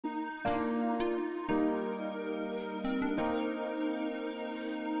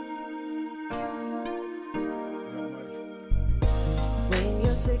When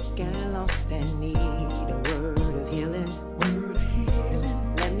you're sick and lost and need a word of healing,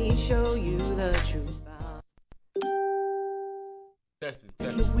 let me show you the truth. Testing.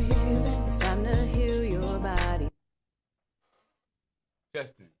 It's time to heal your body.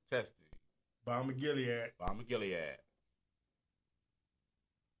 Testing. Balm of Gilead. Balm of Gilead.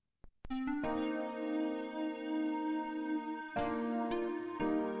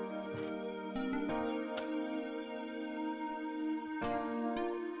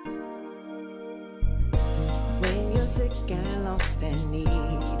 When you're sick and lost and need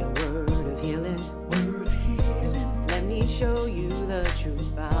a word of healing, let me show you the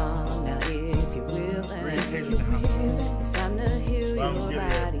truth. Bow now if you will, and it's time to heal Balm your of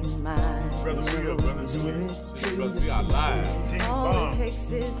Gilead. body, mind, Brother Will, Brother Julius. Brothers, we are live. Team all it Balm.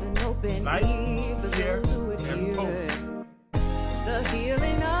 takes is an open Like, ear for share, those who would and hear post. it. The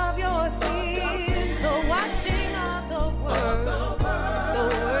healing of your sins, the washing of the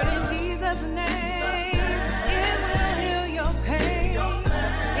word in Jesus' name, it will heal your pain,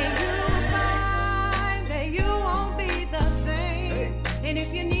 and you will find that you won't be the same. And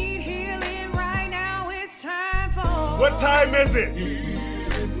if you need healing right now, it's time for What time is it?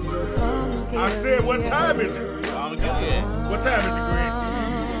 I said, what time is it? Balm of Gilead. What time is it, Greg?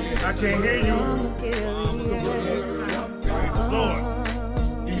 I can't hear you. Praise the Lord.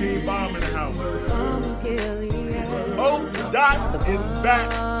 Team Balm in the house. Oh, Dot is back.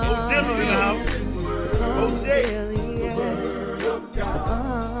 Oh, Dizzle in the house. Oh, Shay.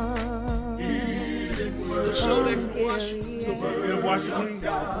 The show that can wash you. It'll wash you clean.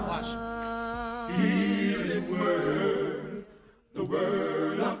 Wash you. Healing word, the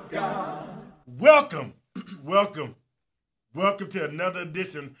word of God. Welcome to another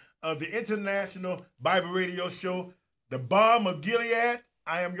edition of the International Bible Radio Show, the Balm of Gilead.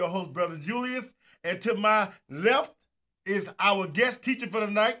 I am your host, Brother Julius, and to my left is our guest teacher for the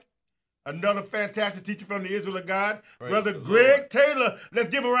night, another fantastic teacher from the Israel of God, Praise Brother the Greg Lord. Taylor. Let's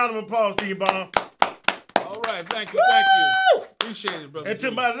give a round of applause, Team Balm. All right, thank you. Appreciate it, brother. And to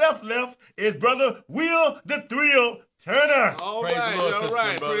Julius. my left is Brother Will the Thrill Turner. All Praise the right, Lord, all sisters right.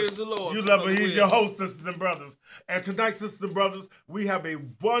 and brothers. Praise the Lord. You love Brother him. He's Will. your host, sisters and brothers. And tonight, sisters and brothers, we have a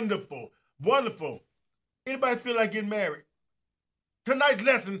wonderful. Anybody feel like getting married? Tonight's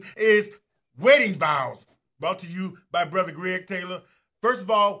lesson is wedding vows, brought to you by Brother Greg Taylor. First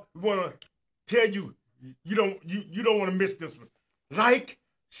of all, we want to tell you, you don't want to miss this one. Like,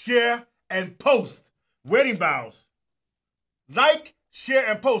 share, and post wedding vows. Like, share,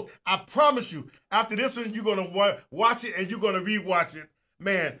 and post. I promise you, after this one, you're going to watch it and you're going to rewatch it.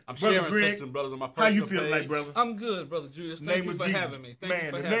 Man, I'm Brother sharing Greg, sisters and brothers on my how personal you feel page. like, brother? I'm good, brother Julius. Thank you for having me. Thank you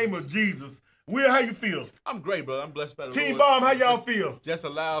for the having name me. of Jesus. Will, how you feel? I'm great, brother. I'm blessed by the Team Lord. Balm, how y'all Just- feel? Just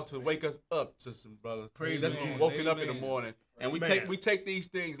allowed to wake us up, sisters and brothers. Praise Just the Lord. woken up in the Amen. morning, and we Man. take these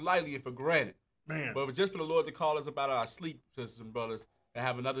things lightly and for granted. Man, But just for the Lord to call us about our sleep, sisters and brothers, and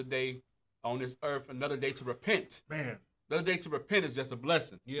have another day on this earth, another day to repent. man. Another day to repent is just a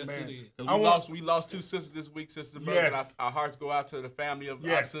blessing. Yes, Man. it is. 'Cause we lost two sisters this week, sisters and brothers. Yes. And our hearts go out to the family of our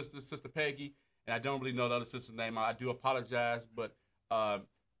Yes. Sister Peggy. And I don't really know the other sister's name. I do apologize, but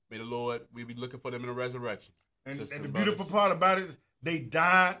may the Lord, we be looking for them in the resurrection. And sisters the and beautiful brothers. part about it is they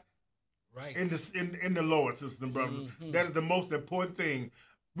died Right. in the Lord, sisters and brothers. Mhm. That is the most important thing.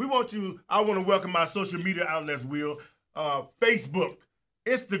 I want to welcome my social media outlets, Will. Facebook,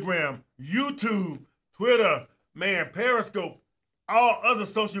 Instagram, YouTube, Twitter, man, Periscope, all other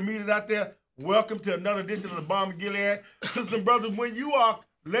social medias out there. Welcome to another edition of the Balm of Gilead. Sisters and brothers, when you are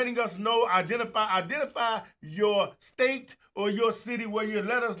letting us know, identify your state or your city where you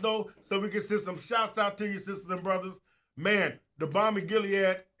let us know so we can send some shouts out to you, sisters and brothers. Man, the Balm of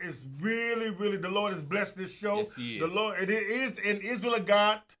Gilead is really, the Lord has blessed this show. Yes, he is. The Lord, and it is an Israel of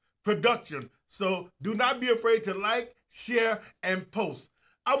God production. So do not be afraid to like, share, and post.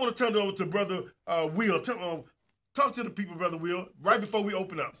 I want to turn it over to Brother Will. Talk to the people, Brother Will, right before we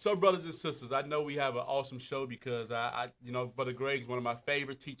open up. So, brothers and sisters, I know we have an awesome show because Brother Greg is one of my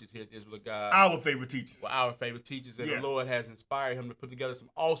favorite teachers here at Israel of God. Our favorite teachers. Well, our favorite teachers, and Yeah. the Lord has inspired him to put together some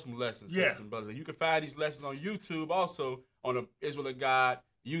awesome lessons, Yeah. sisters and brothers. And you can find these lessons on YouTube, also on the Israel of God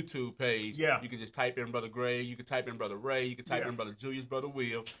YouTube page. Yeah. You can just type in Brother Greg, you can type in Brother Ray, you can type Yeah. in Brother Julius, Brother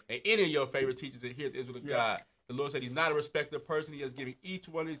Will, and any of your favorite teachers that here at Israel of Yeah. God. The Lord said He's not a respecter of person. He has given each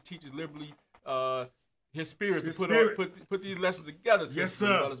one of His teachers liberally His spirit His to spirit. put these lessons together, sisters Yes, and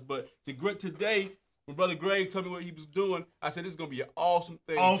sir. brothers. But today, when Brother Greg told me what he was doing, I said, this is going to be an awesome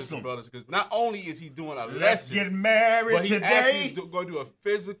thing, sisters and brothers, because not only is he doing a lesson, get married but he today. actually going to do a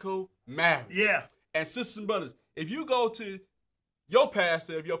physical marriage. Yeah. And sisters and brothers, if you go to your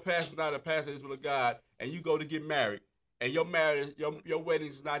pastor, if your pastor's not a pastor of God, and you go to get married, and your marriage, your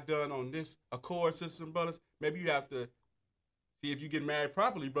wedding's not done on this accord, sisters and brothers, maybe you have to see if you get married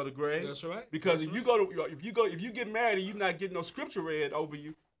properly, Brother Greg. That's right. Because if you get married and you're not getting no scripture read over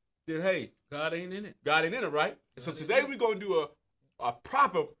you, then hey, God ain't in it. God ain't in it, right? So today we're gonna do a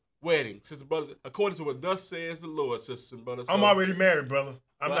proper wedding, sisters and brothers, according to what thus says the Lord, sisters and brothers. So, I'm already married, brother.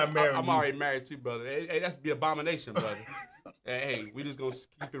 I'm not married. I'm already married too, brother. Hey, that's be abomination, brother. Hey, we just gonna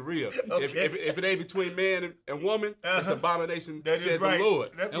keep it real. Okay. If it ain't between man and woman, it's abomination. That is said right. the Lord.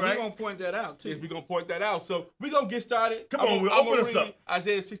 That's And right. we're going to point that out, too. Yes, we're gonna point that out. So we're gonna get started. Come on, Will, I'm open gonna us read up.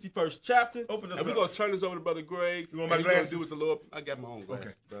 Isaiah 61st chapter. Open us and we're up. gonna turn this over to Brother Greg. You want my and he's glasses? gonna do what the Lord. I got my own glasses,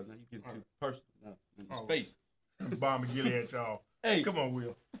 Okay. brother. Now you getting too personal now. In Oh. space. Balm of Gilead, y'all. Hey. Come on,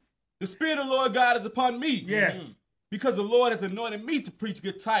 Will. The Spirit of the Lord God is upon me. Yes. Because the Lord has anointed me to preach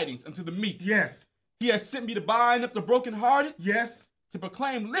good tidings unto the meek. Yes. He has sent me to bind up the brokenhearted, Yes. to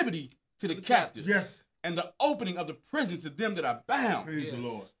proclaim liberty to the captives. Yes. And the opening of the prison to them that are bound. Praise the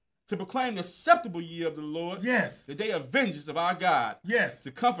Lord. To proclaim the acceptable year of the Lord. Yes. The day of vengeance of our God. Yes.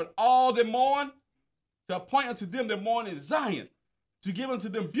 To comfort all that mourn. To appoint unto them that mourn in Zion. To give unto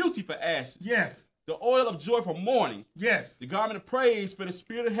them beauty for ashes. Yes. The oil of joy for mourning. Yes. The garment of praise for the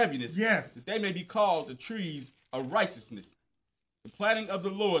spirit of heaviness. Yes. That they may be called the trees of righteousness. The planting of the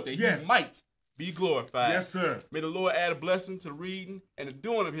Lord, that Yes. he might be glorified. Yes, sir. May the Lord add a blessing to the reading and the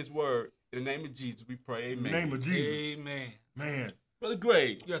doing of his word. In the name of Jesus, we pray. In Amen. the name of Jesus. Amen. Man. Brother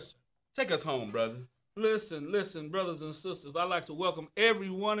Greg, Yes, sir. take us home, brother. Listen, brothers and sisters. I'd like to welcome every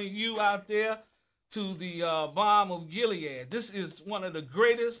one of you out there to the Balm of Gilead. This is one of the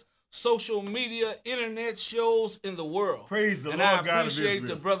greatest social media internet shows in the world. Praise the and Lord I God of appreciate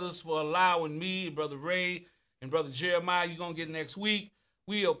Israel. the brothers for allowing me, Brother Ray, and Brother Jeremiah. You're going to get next week.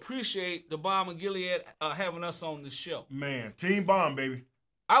 We appreciate the Balm of Gilead having us on the show. Man. Team Bomb, baby.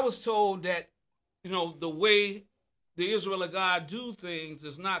 I was told that, the way the Israel of God do things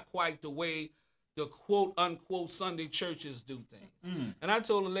is not quite the way the quote-unquote Sunday churches do things. And I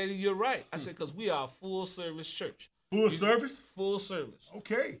told the lady, you're right. I said, because we are a full-service church. Full service? Full service.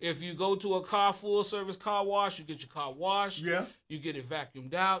 Okay. If you go to a full-service car wash, you get your car washed. Yeah. You get it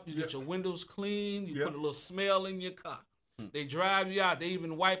vacuumed out. You get your windows cleaned. You Yeah. put a little smell in your car. They drive you out. They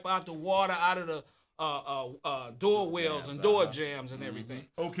even wipe out the water out of the door wells and door jams and everything.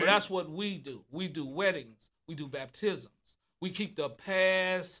 Okay. But that's what we do. We do weddings. We do baptisms. We keep the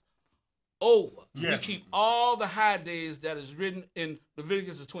past over. Yes. We keep all the high days that is written in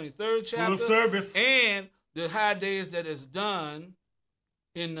Leviticus the 23rd chapter. Full service. And the high days that is done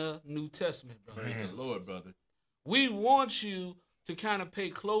in the New Testament, brother. Man. Praise the Lord, brother. We want you to kind of pay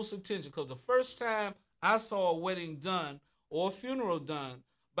close attention, because the first time I saw a wedding done or a funeral done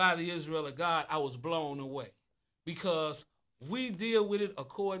by the Israel of God, I was blown away, because we deal with it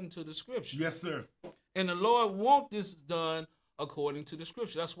according to the scripture. Yes, sir. And the Lord wants this done according to the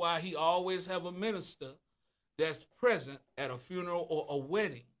scripture. That's why he always have a minister that's present at a funeral or a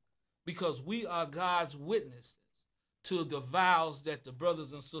wedding, because we are God's witnesses to the vows that the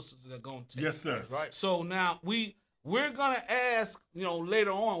brothers and sisters are going to take. Yes, sir. Right. So now we're going to ask,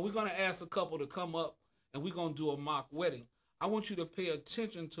 later on, we're going to ask a couple to come up, and we're going to do a mock wedding. I want you to pay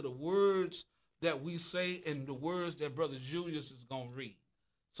attention to the words that we say and the words that Brother Julius is going to read.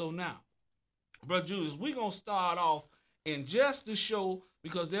 So now, Brother Julius, we're going to start off in just the show,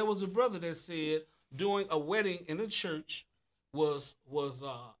 because there was a brother that said doing a wedding in a church was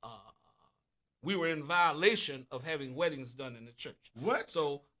we were in violation of having weddings done in the church. What?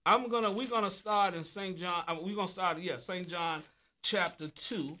 So we're gonna start in St. John. We're gonna start St. John chapter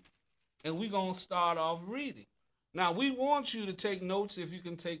 2, and we're gonna start off reading. Now we want you to take notes if you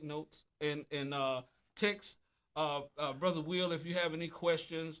can take notes, and text Brother Will if you have any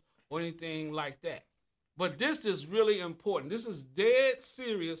questions or anything like that. But this is really important. This is dead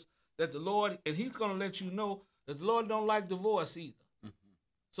serious, that the Lord, and he's gonna let you know that the Lord don't like divorce either.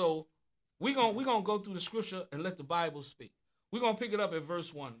 So we're gonna go through the scripture and let the Bible speak. We're gonna pick it up at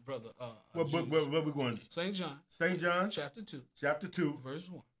verse 1, brother. What book? Where we going? St. John, St. John, chapter 2, chapter 2, verse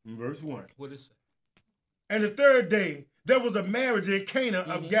 1. verse 1. What it say? And the third day, there was a marriage in Cana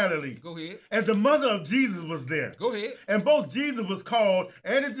of Galilee. Go ahead. And the mother of Jesus was there. Go ahead. And both Jesus was called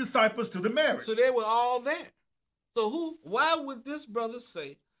and his disciples to the marriage. So they were all there. So why would this brother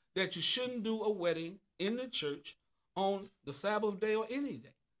say that you shouldn't do a wedding in the church on the Sabbath day or any day?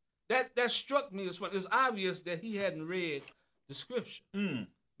 That struck me as funny. It's obvious that he hadn't read the scripture.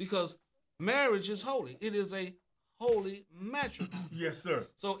 Because marriage is holy. It is a holy matrimony. Yes, sir.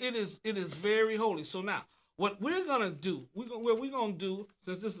 So it is very holy. So now, what we're gonna do, what we're gonna do,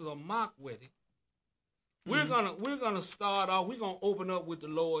 since this is a mock wedding, we're gonna start off. We're gonna open up with the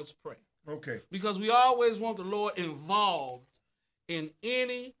Lord's Prayer. Okay. Because we always want the Lord involved in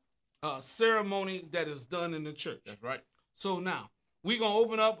any ceremony that is done in the church. That's right. So now, we're going to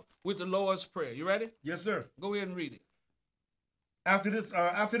open up with the Lord's Prayer. You ready? Yes, sir. Go ahead and read it. After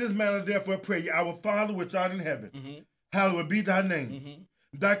this manner, therefore, pray, our Father which art in heaven, hallowed be thy name.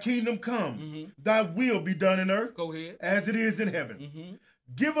 Thy kingdom come, thy will be done in earth, Go ahead. as it is in heaven.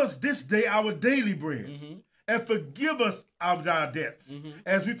 Give us this day our daily bread, and forgive us of our debts,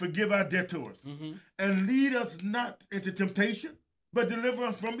 as we forgive our debtors. And lead us not into temptation, but deliver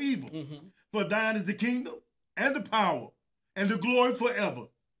us from evil. For thine is the kingdom, and the power, and the glory forever.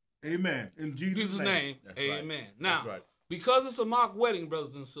 Amen. In Jesus' name. Amen. Right. Now, Right. because it's a mock wedding,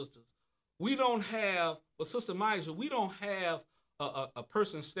 brothers and sisters, we don't have, for Sister Maisha, we don't have a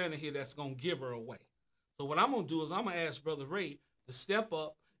person standing here that's going to give her away. So what I'm going to do is I'm going to ask Brother Ray to step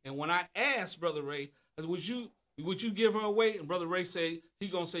up. And when I ask Brother Ray, would you give her away? And Brother Ray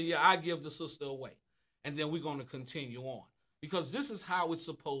he's going to say, yeah, I give the sister away. And then we're going to continue on. Because this is how it's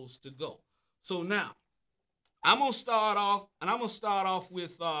supposed to go. So now, I'm going to start off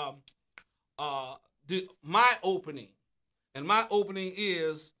with my opening. And my opening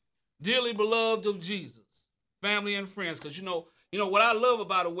is, dearly beloved of Jesus, family and friends. Because you know what I love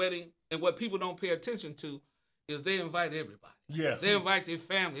about a wedding and what people don't pay attention to is they invite everybody. Yeah. They invite their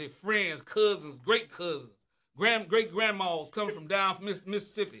family, their friends, cousins, great cousins, great grandmas coming from down from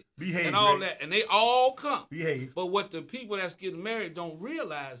Mississippi. Behave, and all Ray. that. And they all come. Behave. But what the people that's getting married don't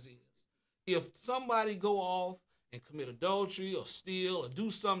realize is if somebody go off and commit adultery or steal or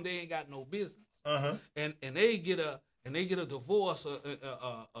do something they ain't got no business, and they get a divorce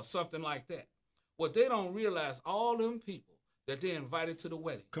or something like that, what they don't realize, all them people that they invited to the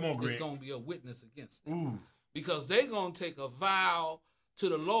wedding is going to be a witness against them. Ooh. Because they going to take a vow to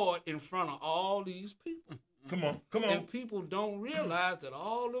the Lord in front of all these people. Come on. And people don't realize that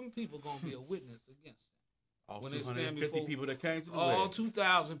all them people going to be a witness against them. All When they 250 stand before people that came to the all wedding.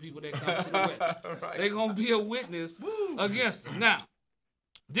 2,000 people that come to the wedding. Right. They're going to be a witness against them. Now,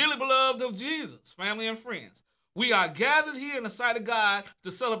 dearly beloved of Jesus, family and friends, we are gathered here in the sight of God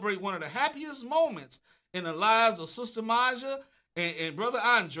to celebrate one of the happiest moments in the lives of Sister Maja and Brother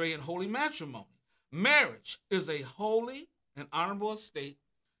Andre in holy matrimony. Marriage is a holy and honorable estate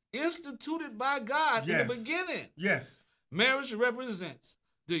instituted by God in the beginning. Yes. Marriage represents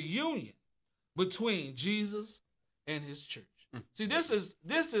the union between Jesus and his church. See, this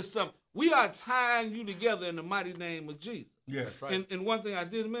is something. We are tying you together in the mighty name of Jesus. Yes. Right. And one thing I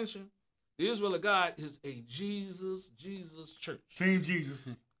did mention, the Israel of God is a Jesus church. Team Jesus.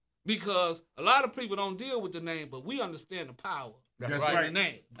 Because a lot of people don't deal with the name, but we understand the power That's of right. the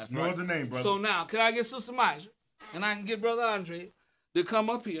name. That's No right. other name, brother. So now, can I get Sister Maja and I can get Brother Andre to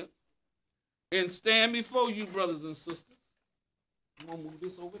come up here and stand before you, brothers and sisters? I'm going to move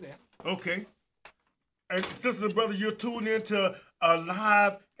this over there. Okay. And sisters and brothers, you're tuned into a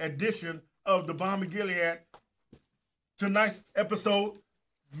live edition of the Balm of Gilead. Tonight's episode,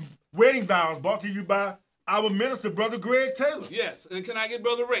 Wedding Vows, brought to you by our minister, Brother Greg Taylor. Yes, and can I get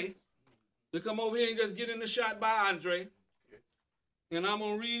Brother Ray to come over here and just get in the shot by Andre? And I'm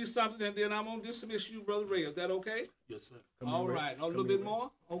going to read something, and then I'm going to dismiss you, Brother Ray. Is that okay? Yes, sir. All right. A little bit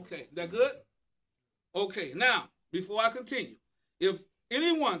more? Okay. That good? Okay. Now, before I continue, if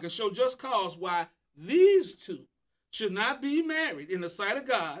anyone can show just cause why these two should not be married in the sight of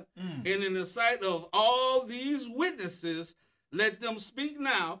God and in the sight of all these witnesses, let them speak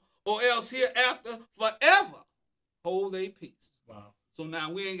now, or else hereafter forever hold their peace. Wow. So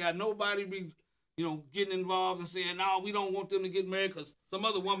now we ain't got nobody getting involved and saying, no, we don't want them to get married because some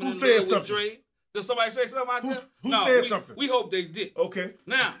other woman Who in said love with something? Dre. Did somebody say something out there? Who No, said something? We hope they did. Okay.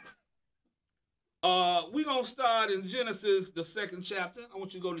 Now, we're going to start in Genesis, the 2nd chapter. I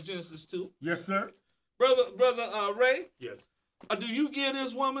want you to go to Genesis 2. Yes, sir. Brother Ray, Yes, do you give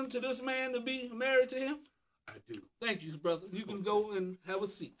this woman to this man to be married to him? I do. Thank you, brother. You can go and have a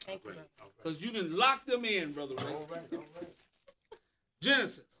seat. Thank you. Because you didn't lock them in, Brother Ray. All right.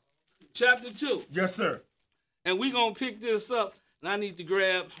 Genesis, chapter 2. Yes, sir. And we're going to pick this up, and I need to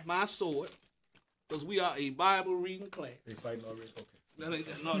grab my sword, because we are a Bible reading class. They fighting already? Okay.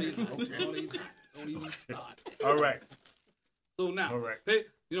 Don't even start. All right. So now, All right. hey,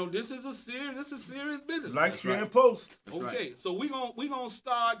 this is serious business. Like, share, and post. Okay, right. so we gonna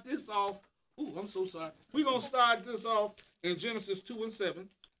start this off. Ooh, I'm so sorry. We're gonna start this off in Genesis 2 and 7.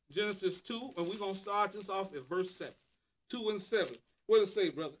 Genesis 2, and we're gonna start this off at verse 7. 2 and 7. What does it say,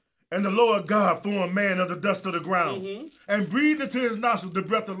 brother? And the Lord God formed man of the dust of the ground and breathed into his nostrils the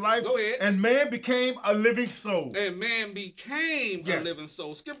breath of life. Go ahead. And man became a living soul. And man became a living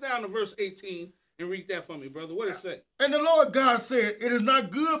soul. Skip down to verse 18 and read that for me, brother. What does it say? And the Lord God said, it is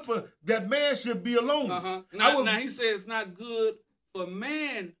not good for that man should be alone. Now he said it's not good for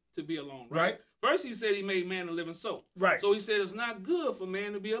man to be alone, right? First he said he made man a living soul. Right. So he said it's not good for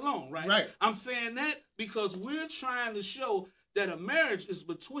man to be alone, right? Right. I'm saying that because we're trying to show that a marriage is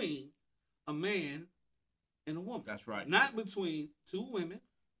between a man and a woman. That's right. Not between two women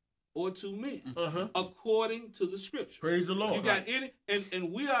or two men, according to the scripture. Praise the Lord. You got any,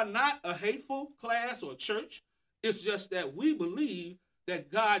 and we are not a hateful class or church. It's just that we believe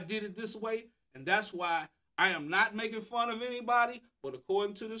that God did it this way, and that's why I am not making fun of anybody, but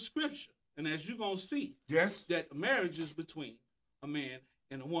according to the scripture. And as you're going to see, that marriage is between a man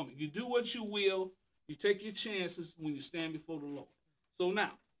and a woman. You do what you will. You take your chances when you stand before the Lord. So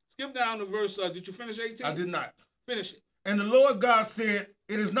now, skip down to verse, did you finish 18? I did not. Finish it. And the Lord God said,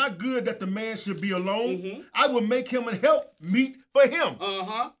 it is not good that the man should be alone. I will make him a help meet for him.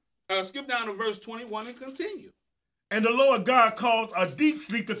 Skip down to verse 21 and continue. And the Lord God caused a deep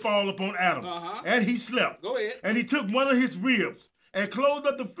sleep to fall upon Adam. And he slept. Go ahead. And he took one of his ribs and clothed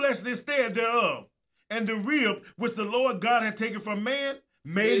up the flesh instead thereof. And the rib which the Lord God had taken from man,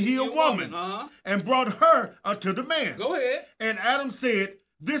 made he a woman, and brought her unto the man. Go ahead. And Adam said,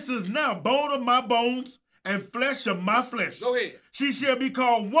 this is now bone of my bones and flesh of my flesh. Go ahead. She shall be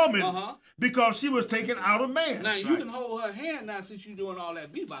called woman because she was taken out of man. Now, you can hold her hand now since you're doing all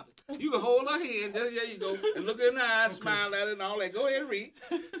that bebopping. You can hold her hand, there you go, and look in her eyes, smile at her and all that. Go ahead and read.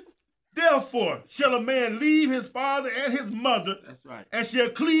 Therefore shall a man leave his father and his mother, and shall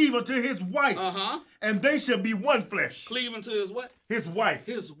cleave unto his wife, and they shall be one flesh. Cleave unto his what? His wife.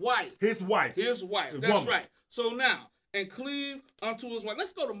 His wife. His wife. His wife. His That's woman. right. So now, and cleave unto his wife.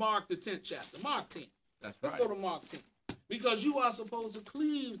 Let's go to Mark the 10th chapter. Mark 10. Let's go to Mark 10. Because you are supposed to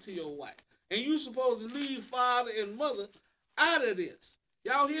cleave to your wife. And you're supposed to leave father and mother out of this.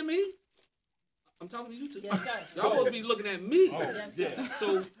 Y'all hear me? I'm talking to you too. Yes, sir. Y'all supposed to be looking at me. Yes,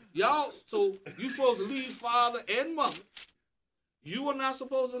 sir. So you supposed to leave father and mother. You are not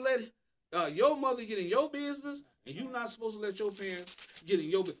supposed to let your mother get in your business, and you're not supposed to let your parents get in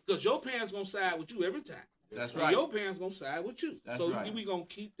your business. Because your parents going to side with you every time. That's and right. your parents going to side with you. That's so right. we going to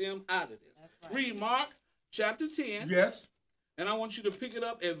keep them out of this. That's right. Read Mark chapter 10. Yes. And I want you to pick it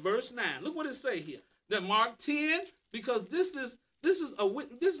up at verse 9. Look what it say here. That Mark 10, because this is a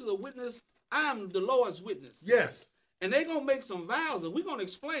witness. I'm the Lord's witness. Yes. And they're going to make some vows, and we're going to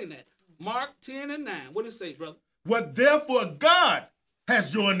explain that. Mark 10 and 9. What does it say, brother? What therefore God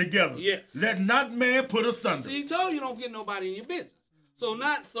has joined together. Yes. Let not man put asunder. See, he told you don't get nobody in your business.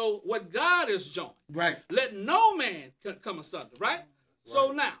 So what God has joined. Right. Let no man come asunder, right?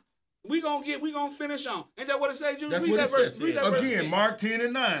 So now, we gonna finish on. Ain't that what it says? That's read what that it verse. says. Read that verse Again, Mark 10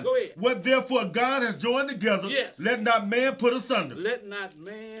 and 9. Go ahead. What therefore God has joined together, Yes. let not man put asunder. Let not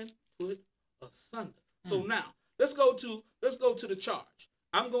man put asunder. So now, let's go to the charge.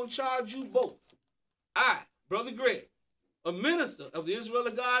 I'm gonna charge you both. I, Brother Greg, a minister of the Israel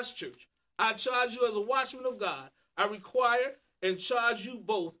of God's church, I charge you as a watchman of God. I require and charge you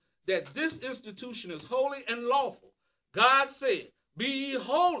both that this institution is holy and lawful. God said, be ye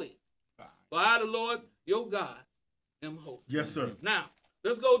holy, for I, the Lord your God, am holy. Yes, sir. Now,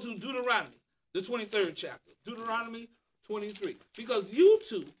 let's go to Deuteronomy, the 23rd chapter. Deuteronomy 23. Because you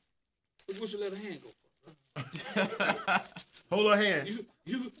two, we should let a hand go. Hold her hand.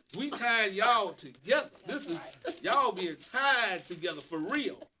 We tied y'all together. Y'all being tied together for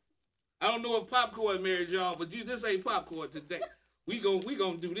real. I don't know if popcorn married y'all, but this ain't popcorn today. We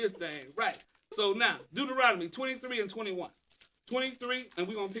gonna do this thing right. So now, Deuteronomy 23 and 21. 23, and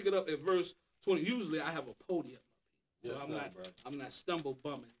we're gonna pick it up at verse 20. Usually I have a podium, so I'm not stumble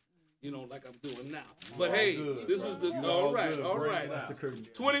bumming, like I'm doing now. But hey, good, this bro. is the You all all right. good, That's the curtain.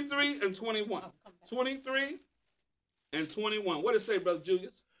 23 and 21. 23 and 21. What does it say, Brother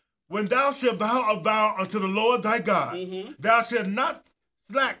Julius? When thou shalt vow a vow unto the Lord thy God, thou shalt not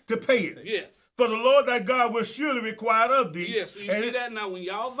slack to pay it. Yes. For the Lord thy God will surely require of thee. Yes. So you see that now? When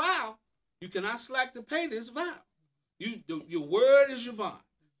y'all vow, you cannot slack to pay this vow. Your word is your bond.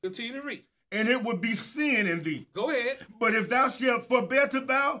 Continue to read. And it would be sin in thee. Go ahead. But if thou shalt forbear to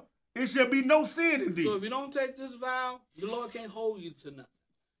vow, it shall be no sin in thee. So if you don't take this vow, the Lord can't hold you to nothing.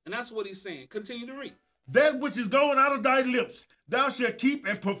 And that's what he's saying. Continue to read. That which is going out of thy lips, thou shalt keep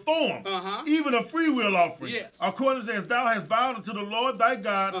and perform, even a freewill offering. Yes. According as thou hast vowed unto the Lord thy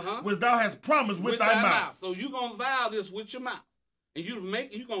God, which thou hast promised with thy mouth. So you're going to vow this with your mouth. And you're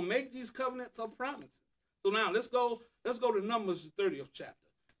going to make these covenants or promises. So now let's go to Numbers, the 30th chapter.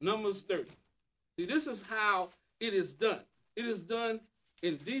 Numbers 30. See, this is how it is done. It is done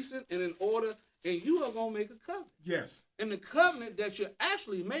in decent and in order, and you are going to make a covenant. Yes. And the covenant that you're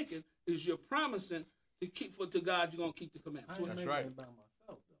actually making is you're promising to keep to God you're going to keep the commandments. That's right.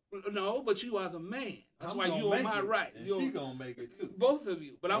 No, but you are the man. That's I'm why gonna you on make my it, right. and You're- she gonna make it too. Both of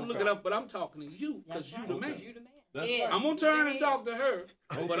you. But I'm That's looking right. up, but I'm talking to you because you the man. You the man. That's Yeah. right. I'm gonna turn and talk to her,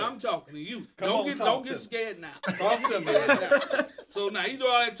 but I'm talking to you. Come on, talk don't to get me. scared now. Talk to me now. So now you do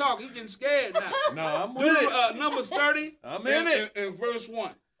all that talk, he getting scared now. No, I'm with Do it. Numbers 30. I'm in it. In verse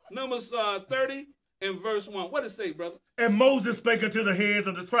 1. Numbers 30 and verse 1. What does it say, brother? And Moses spake unto the heads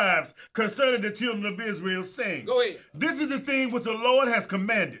of the tribes concerning the children of Israel, saying, Go ahead. This is the thing which the Lord has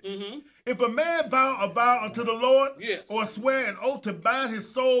commanded. Mm-hmm. If a man vow a vow unto the Lord, Yes. or swear an oath to bind his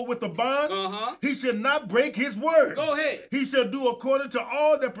soul with a bond, Uh-huh. he shall not break his word. Go ahead. He shall do according to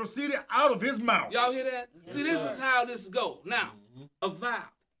all that proceeded out of his mouth. Y'all hear that? See, this is how this goes. Now, a vow.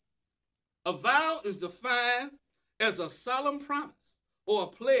 A vow is defined as a solemn promise or a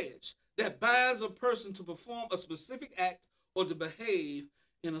pledge that binds a person to perform a specific act or to behave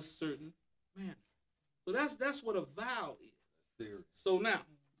in a certain manner. So that's what a vow is. Serious. So now,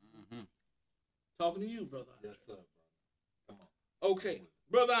 talking to you, brother. Yes, sir. Come on. Okay,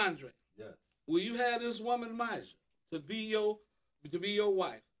 brother Andre, Yes. will you have this woman Mija to be your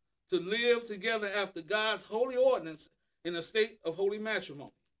wife, to live together after God's holy ordinance in a state of holy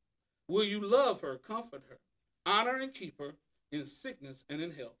matrimony? Will you love her, comfort her, honor and keep her in sickness and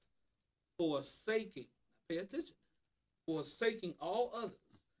in health, forsaking, pay attention, forsaking all others,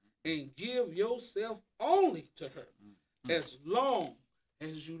 and give yourself only to her as long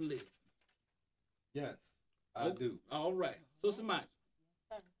as you live? Yes, I do. All right. Sister Mike,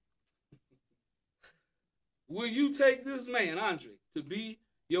 will you take this man, Andre, to be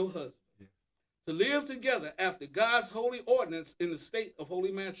your husband? Yes. To live together after God's holy ordinance in the state of holy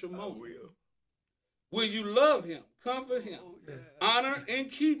I matrimony? will. Will you love him, comfort him, honor and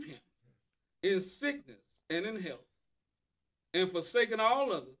keep him in sickness and in health, and forsaking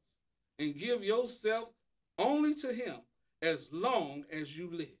all others, and give yourself only to him as long as you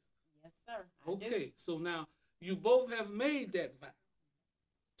live? Yes, sir. I do. Okay, so now you both have made that vow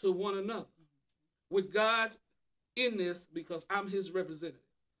to one another with God in this because I'm his representative.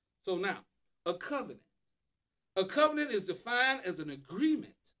 So now, a covenant. A covenant is defined as an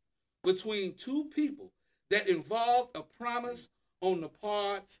agreement between two people that involve a promise on the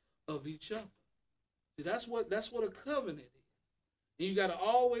part of each other. See, that's what a covenant is. And you got to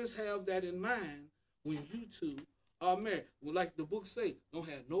always have that in mind when you two are married. Well, like the book say, don't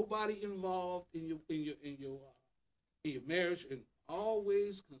have nobody involved in your marriage, and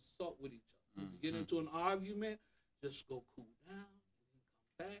always consult with each other. If you get into an argument, just go cool down and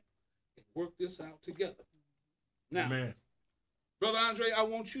come back and work this out together. Now, Man. Brother Andre, I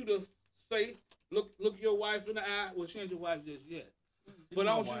want you to say, look your wife in the eye. Well, she ain't your wife just yet. But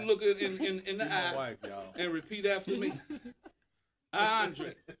I want you to look in the My eye wife, y'all. and repeat after me. I,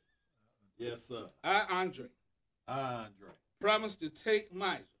 Andre. Yes, sir. I, Andre. I, Andre, Promise to take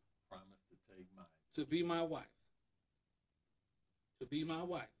Mija promise to take mine. to be my wife. To be my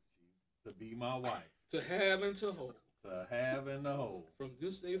wife. To be my wife. To have and to hold. To have and to hold. From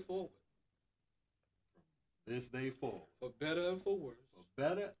this day forward. This day forward. For better and for worse. For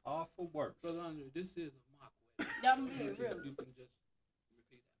better or for worse. Brother Andre, this is a mock wedding. I'm being real. You can just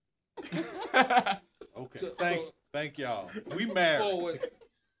repeat that. Okay. So- Thank y'all. We married. Forward.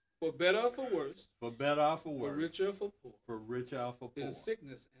 For better or for worse. For better or for For worse. richer or for poor. For richer or for poor. In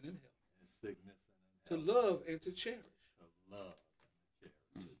sickness and in health. In sickness To and in health. love and to cherish. To love and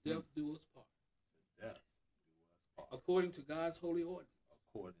to cherish. To death do us part. To death do us part. According to God's holy ordinance.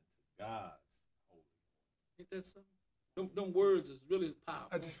 According to God's holy. Ain't that something? Them words is really powerful.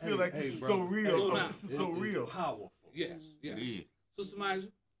 I just feel like this hey, is brother. so real. So Oh, now- this is so real. Powerful. Yes, yes. It is. Sister Mija,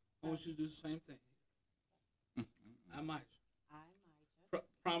 I want you to do the same thing. I might I, Mija,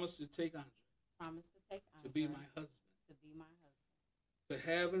 promise to take Andre promise to take to be Andre my husband, to be my husband,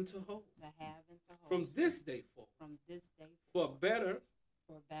 to have and to hold to have and to hold from this day forward, from this day for forward, better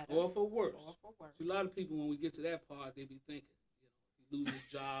for better or for worse. or for worse. See, a lot of people, when we get to that part, they be thinking, if he loses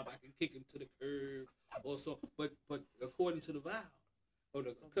his job, I can kick him to the curb or so. But according to the vow or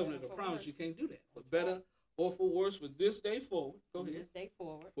the covenant of for promise, worse. you can't do that. For better or for worse, for this day forward. Go From ahead. this day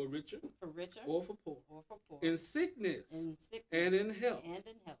forward, For richer for richer or for poor, or for poor, in sickness in sickness and in health, and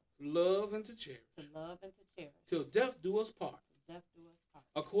in health, love and to cherish, to love and to cherish, till death do us part, till death do us part,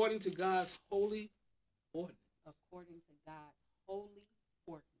 according to God's holy ordinance. according to God's holy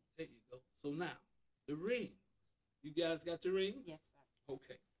ordinance. There you go. So now, the rings. You guys got the rings? Yes, sir.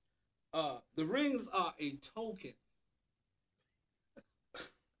 Okay. The rings are a token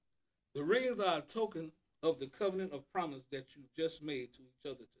The rings are a token of the covenant of promise that you just made to each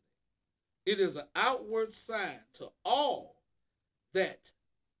other today. It is an outward sign to all that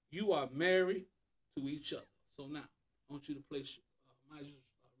you are married to each other. So now, I want you to place Maja's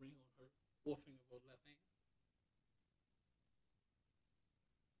ring on her forefinger of her left hand.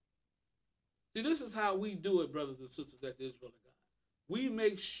 See, this is how we do it, brothers and sisters, at the Israel of God. We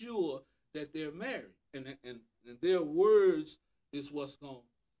make sure that they're married, and their words is what's going to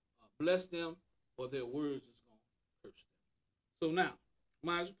bless them, or their words is going to curse them. So now,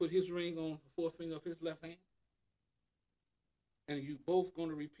 Maja put his ring on the forefinger of his left hand, and you both going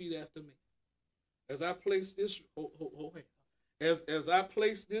to repeat after me. As I place this, hold hand. As I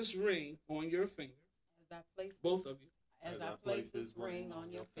place this ring on your finger, As I place both of you, as I place this ring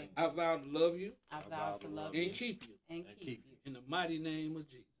on your finger, I vow to love you I vow to love and you keep you and keep you in the mighty name of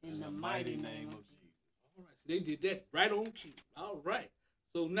Jesus. in the mighty name of Jesus. All right, so they did that right on cue. All right.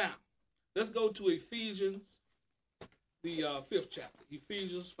 So now, let's go to Ephesians, the 5th chapter.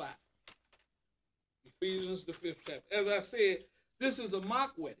 Ephesians 5. Ephesians, the 5th chapter. As I said, this is a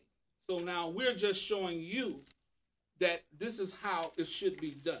mock wedding. So now we're just showing you that this is how it should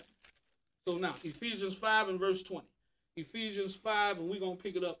be done. So now, Ephesians 5 and verse 20. Ephesians 5, and we're going to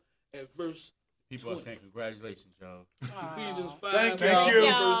pick it up at verse People are saying congratulations, y'all. Ephesians 5 Thank and you.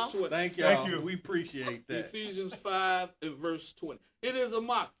 verse 20. Thank you. Thank you. We appreciate that. Ephesians 5 and verse 20. It is a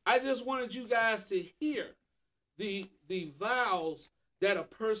mock. I just wanted you guys to hear the vows that a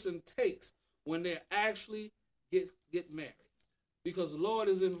person takes when they actually get married, because the Lord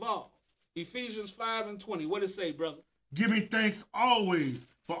is involved. Ephesians 5 and 20. What does it say, brother? Giving thanks always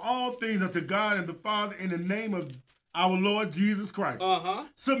for all things unto God and the Father in the name of our Lord Jesus Christ.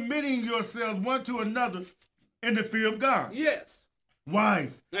 Submitting yourselves one to another in the fear of God. Yes.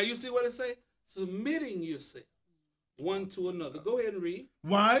 Wives, Now you see what it say? Submitting yourself one to another. Go ahead and read.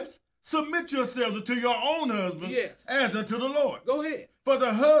 wives, submit yourselves unto your own husbands Yes. as unto the Lord. Go ahead. For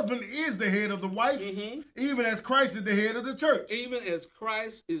the husband is the head of the wife, Mm-hmm. even as Christ is the head of the church. Even as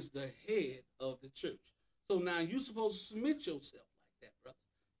Christ is the head of the church. So now you're supposed to submit yourself like that, brother.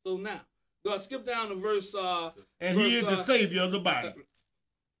 So now, go skip down to verse. And he is the Savior of the body.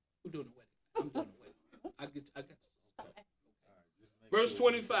 We're doing the wedding. I'm doing the wedding. I get this. Verse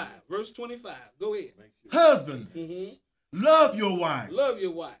 25. Verse 25. Go ahead. Husbands, Mm-hmm. love your wives, Love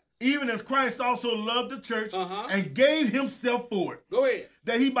your wife. even as Christ also loved the church Uh-huh. and gave himself for it, Go ahead.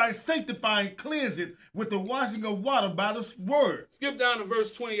 that he might sanctify and cleanse it with the washing of water by the word. Skip down to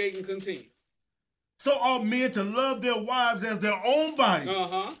verse 28 and continue. So ought men to love their wives as their own bodies.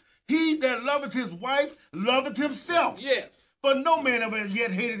 Uh-huh. He that loveth his wife loveth himself. Yes. For no man ever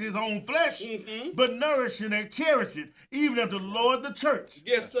yet hated his own flesh, Mm-hmm. but nourish it and cherish it, even as the Lord the church.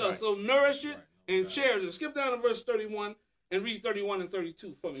 Yes, sir. So nourish it and cherish it. Skip down to verse 31 and read 31 and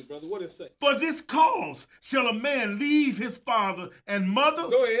 32 for me, brother. What does it say? For this cause shall a man leave his father and mother,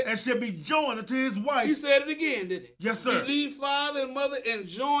 Go ahead. and shall be joined unto his He wife. said it again, didn't he? Yes, sir. He leave father and mother and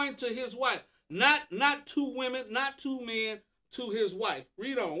join to his wife. Not two women, not two men, to his wife.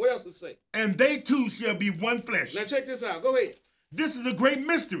 Read on. What else does it say? And they two shall be one flesh. Now check this out. Go ahead. This is a great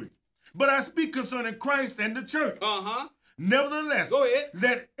mystery, but I speak concerning Christ and the church. Uh-huh. Nevertheless, Go ahead.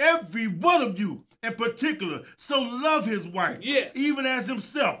 let every one of you in particular so love his wife, Yes. even as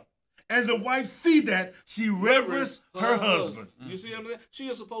himself, and the wife see that she reverence her husband. You see what I'm saying? She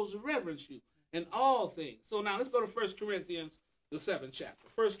is supposed to reverence you in all things. So now let's go to 1 Corinthians, the 7th chapter.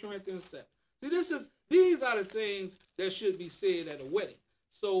 1 Corinthians 7. See, these are the things that should be said at a wedding.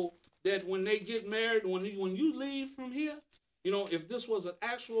 So that when they get married, when you leave from here, you know, if this was an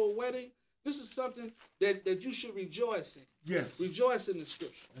actual wedding, this is something that you should rejoice in. Yes. Rejoice in the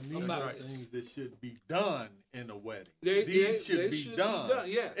scripture And these about are this. things that should be done in a wedding. They These should should be be done,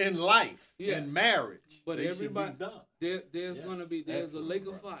 done yes. in life, Yes. in marriage. But They everybody, should be done. there's Yes. gonna be there's a Excellent, lake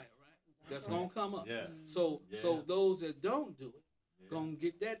of brother. fire, right? That's gonna come up. Yes. So Yeah. those that don't do it, gonna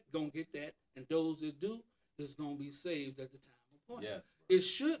get that, and those that do is gonna be saved at the time appointed. Yes. It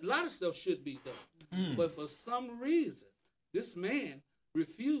should, a lot of stuff should be done, but for some reason, this man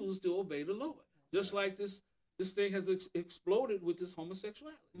refused to obey the Lord. Just like this thing has exploded with this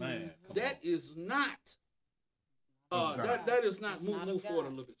homosexuality. Man, come That on. is not. Of God. That is not. It's Move not of forward a God.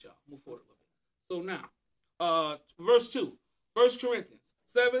 little bit, y'all. Move forward a little bit. So now, verse 2, 1 Corinthians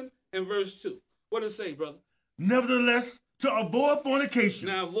 7 and verse 2. What does it say, brother? Nevertheless, to avoid fornication,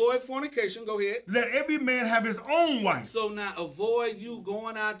 Now avoid fornication. Go ahead. let every man have his own wife. So now avoid you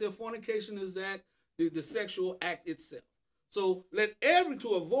going out there. Fornication is that the sexual act itself. So let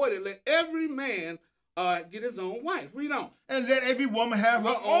every man get his own wife. Read on. And let every woman have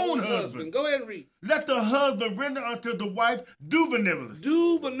her own husband. Go ahead and read. Let the husband render unto the wife due benevolence.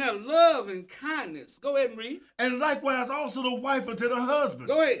 Do benevolence, love and kindness. Go ahead and read. And likewise also the wife unto the husband.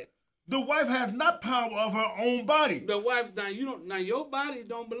 Go ahead. The wife has not power of her own body. The wife, now your body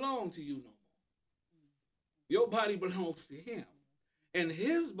don't belong to you no more. Your body belongs to him. And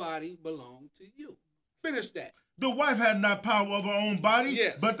his body belongs to you. Finish that. The wife has not power of her own body,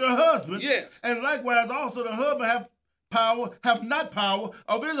 Yes. but the husband. Yes. And likewise also the husband have not power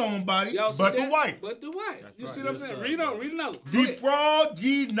of his own body, Y'all see but that? the wife. But the wife. That's You right. see what I'm Yes, saying? sir. Read on, read another one. Go ahead. Defraud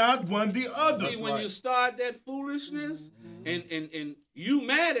ye not one the other. See, when you start that foolishness and you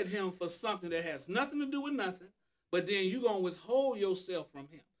mad at him for something that has nothing to do with nothing, but then you going to withhold yourself from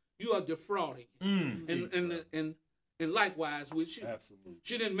him. You are defrauding him. And likewise with you. Absolutely.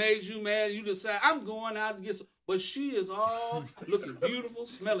 She done made you mad. You decide, I'm going out to get some. But she is all looking beautiful,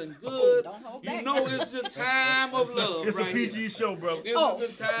 smelling good. Don't hold You back. know it's the time of love. It's right a PG here. show, brother. This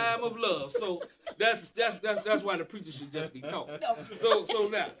is the time of love. So that's why the preacher should just be taught. So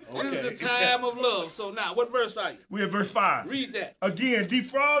now, this is the time of love. So now, what verse are you? We're at verse 5. Read that. Again,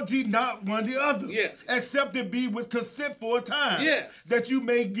 defraud ye not one the other. Yes. Except it be with consent for a time. Yes. That you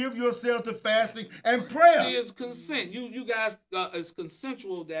may give yourself to fasting and prayer. See, it's consent. You guys, it's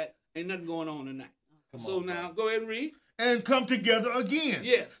consensual that ain't nothing going on tonight. Now, go ahead and read. And come together again.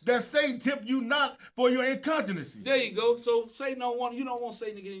 Yes. That Satan tempt you not for your incontinency. There you go. So Satan you don't want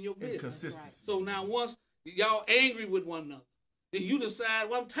Satan to get in your business. Inconsistency. So now once y'all angry with one another, then you decide,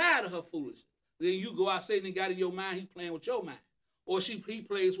 well, I'm tired of her foolishness. Then you go out, Satan got in your mind, he playing with your mind. Or he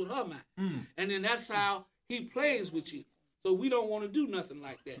plays with her mind. And then that's how he plays with you. So we don't want to do nothing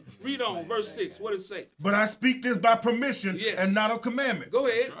like that. Read on, verse 6. What does it say? But I speak this by permission Yes. and not of commandment. Go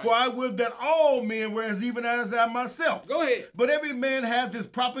ahead. For I will that all men were as even as I myself. Go ahead. But every man hath this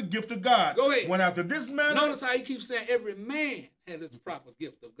proper gift of God. Go ahead. When after this manner. Notice how he keeps saying every man has his proper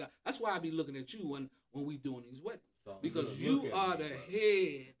gift of God. That's why I be looking at you when we doing these weddings. Because you are the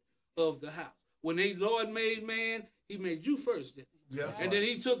head of the house. When the Lord made man, he made you first, didn't he? Yeah. And then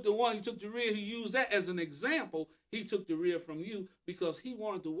he took the rear, he used that as an example. He took the rear from you because he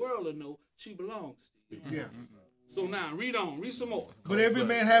wanted the world to know she belongs to you. Yes. So now, read on. Read some more. But every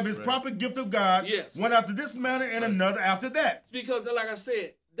man have his proper gift of God. Yes. One after this manner and another after that. Because, like I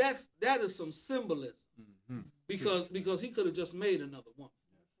said, that is some symbolism. Because he could have just made another woman.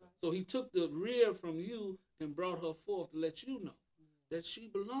 So he took the rear from you and brought her forth to let you know that she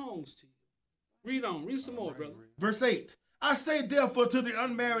belongs to you. Read on. Read some more, brother. Verse 8. I say therefore to the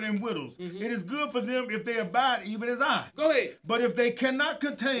unmarried and widows, it is good for them if they abide even as I. Go ahead. But if they cannot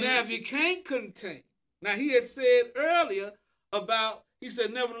contain. Now, if you can't contain. Now, he had said earlier about, he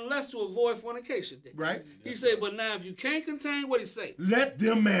said, nevertheless, to avoid fornication. Right. He said, but now if you can't contain, what he say? Let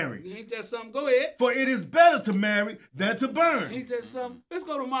them marry. Ain't that something? Go ahead. For it is better to marry than to burn. Ain't that something? Let's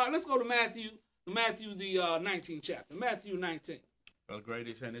go to Matthew the 19th chapter. Matthew 19. Brother Gray,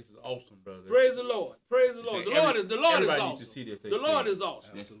 they saying this is awesome, brother. Praise the Lord. Praise the Lord. The Lord is everybody awesome. needs to see this. The Lord is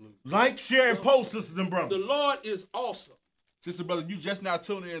awesome. Like, share, and post, sisters and The brothers. Lord is awesome. Sister, brother, you just now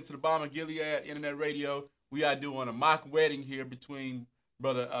tuning in to the Balm of Gilead Internet Radio. We are doing a mock wedding here between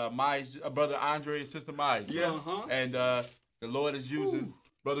brother Andre and Sister Maya. Yeah. And the Lord is using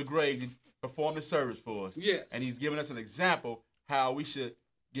Brother Gray to perform the service for us. Yes. And he's giving us an example how we should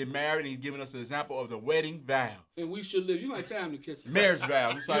get married, and he's giving us an example of the wedding vows. And we should live. You got time to kiss her. Marriage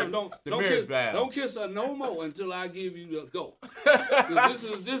vows. I'm sorry. Don't marriage kiss, vows. Don't kiss her no more until I give you the go.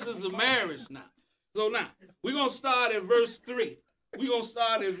 'Cause this is a marriage now. So now, we're going to start at verse 3. We're going to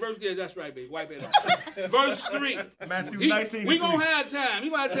start at verse, yeah, that's right, baby. Wipe it off. Verse 3. Matthew 19. We're going to have time.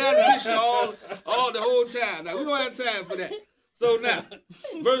 We're going to have time to kiss you all the whole time. Now, we're going to have time for that. So now,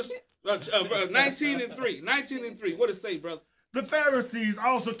 verse 19 and 3. 19 and 3. What does it say, brother? The Pharisees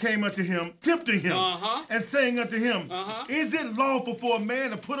also came unto him, tempting him, and saying unto him, Is it lawful for a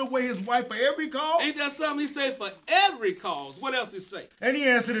man to put away his wife for every cause? Ain't that something he said for every cause? What else he say? And he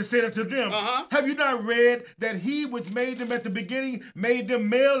answered and said unto them, Have you not read that he which made them at the beginning made them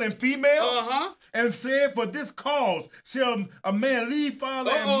male and female? And said, For this cause shall a man leave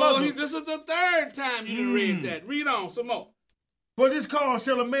father and mother. This is the third time you done read that. Read on some more. For this cause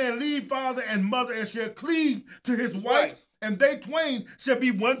shall a man leave father and mother and shall cleave to his wife, and they twain shall be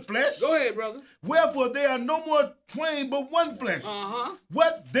one flesh. Go ahead, brother. Wherefore they are no more twain but one flesh.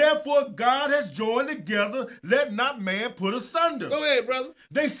 What therefore God has joined together, let not man put asunder. Go ahead, brother.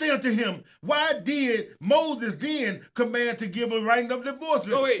 They say unto him, Why did Moses then command to give a writing of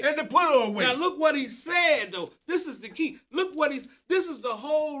divorcement Go ahead. and to put her away? Now look what he said, though. This is the key. Look what this is the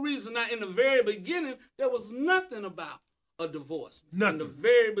whole reason. Now, in the very beginning, there was nothing about a divorce. Nothing. In the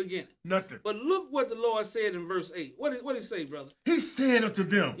very beginning. Nothing. But look what the Lord said in verse 8. What did he say, brother? He said unto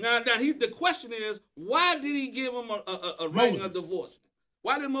them, Now the question is, why did he give him a writing of divorcement?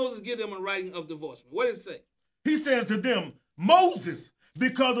 Why did Moses give them a writing of divorcement? What did it say? he said unto them, Moses,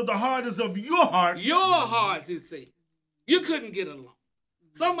 because of the hardness of your hearts. Your hearts, it said. You couldn't get along.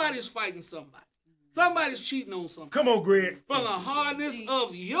 Somebody's fighting somebody. Somebody's cheating on somebody. Come on, Greg. From the hardness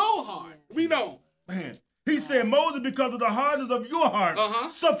of your heart. Read on. Man. He said, Moses, because of the hardness of your heart,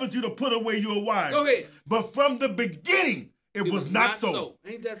 suffered you to put away your wives. Go ahead. But from the beginning, it was not so.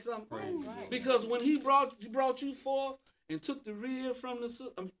 Ain't that something? Right. Because when he brought you forth and took the rear from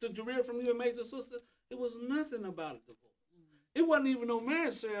you and made the sister, it was nothing about a divorce. It wasn't even no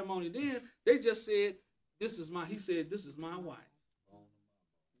marriage ceremony then. They just said, he said, this is my wife.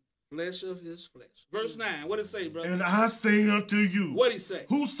 Flesh of his flesh. Verse 9, what did it say, brother? And I say unto you, what did he say?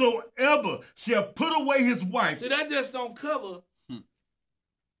 Whosoever shall put away his wife. See, that just don't cover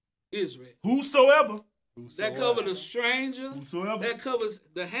Israel. Whosoever. That covers the stranger. Whosoever. That covers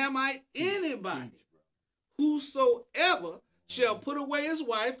the Hamite. Anybody. Whosoever shall put away his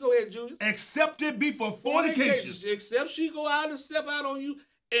wife. Go ahead, Julius. Except it be for fornication. Except she go out and step out on you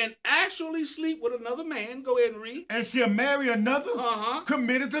and actually sleep with another man. Go ahead and read. And she'll marry another,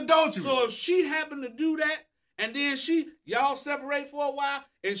 committed adultery. So if she happened to do that, and then y'all separate for a while,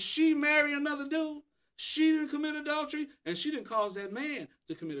 and she marry another dude, she didn't commit adultery, and she didn't cause that man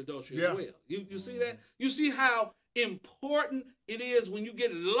to commit adultery as well. You see that? You see how important it is when you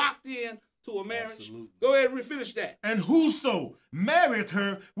get locked in to a marriage? Absolutely. Go ahead and refinish that. And whoso marrieth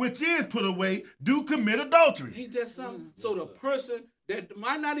her, which is put away, do commit adultery. Ain't that something? So the person that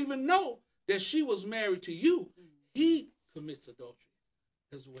might not even know that she was married to you, he commits adultery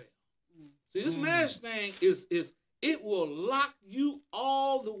as well. See, this marriage thing is it will lock you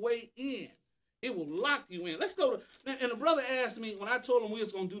all the way in. It will lock you in. Let's go to, and the brother asked me, when I told him we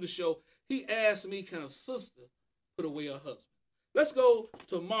was going to do the show, he asked me, can a sister put away her husband? Let's go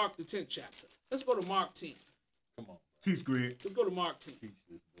to Mark, the 10th chapter. Let's go to Mark 10. Come on. Teach, Greg. Let's go to Mark 10.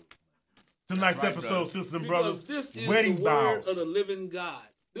 Tonight's episode, sisters and brothers, this is wedding the vows. word of the living God.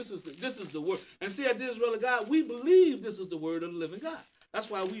 This is the word. And see, at the Israel of God, we believe this is the word of the living God. That's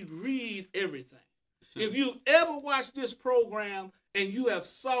why we read everything. If you ever watch this program and you have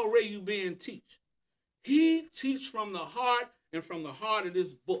saw Ray Eubank teach, he teach from the heart and from the heart of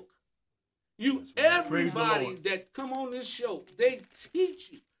this book. Everybody that come on this show, they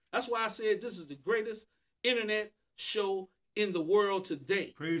teach you. That's why I said this is the greatest internet show in the world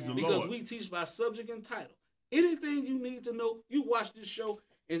today. Praise the Lord. Because we teach by subject and title. Anything you need to know, you watch this show,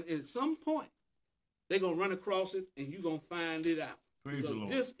 and at some point, they're going to run across it, and you're going to find it out. Praise the Lord.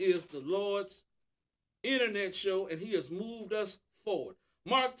 This is the Lord's internet show, and he has moved us forward.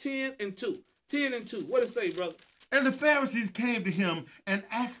 Mark 10 and 2. 10 and 2. What does it say, brother? And the Pharisees came to him and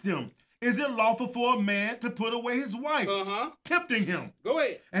asked him, is it lawful for a man to put away his wife? Tempting him. Go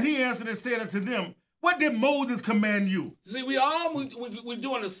ahead. And he answered and said unto them, what did Moses command you? See, we're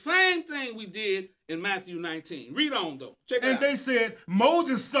doing the same thing we did in Matthew 19. Read on, though. Check it out. And they said,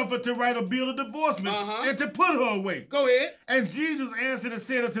 Moses suffered to write a bill of divorcement and to put her away. Go ahead. And Jesus answered and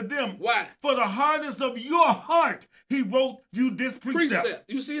said unto them, why? For the hardness of your heart, he wrote you this precept.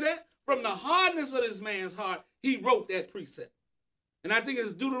 You see that? From the hardness of this man's heart, he wrote that precept. And I think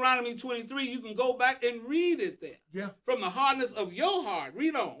it's Deuteronomy 23. You can go back and read it there. Yeah. From the hardness of your heart.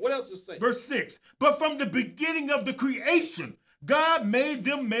 Read on. What else does it say? Verse 6. But from the beginning of the creation, God made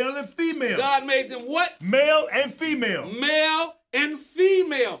them male and female. God made them what? Male and female. Male and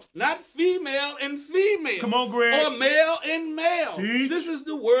female. Not female and female. Come on, Greg. Or male and male. Teach. This is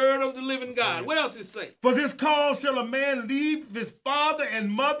the word of the living God. What else does it say? For this cause shall a man leave his father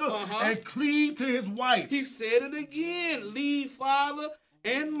and mother and cleave to his wife. He said it again. Leave father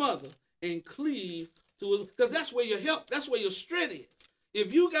and mother and cleave to his, because that's where your help, that's where your strength is.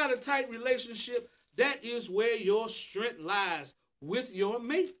 If you got a tight relationship, that is where your strength lies, with your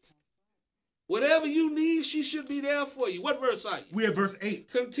mate. Whatever you need, she should be there for you. What verse are you? We at verse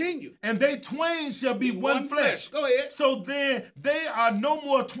 8. Continue. And they twain shall be one flesh. Go ahead. So then they are no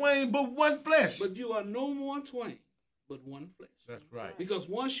more twain, but one flesh. But you are no more twain, but one flesh. That's right. Because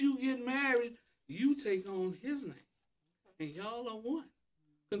once you get married, you take on his name. And y'all are one.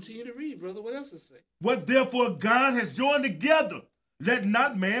 Continue to read, brother. What else does it say? What therefore God has joined together, let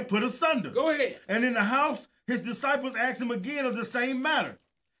not man put asunder. Go ahead. And in the house, his disciples asked him again of the same matter.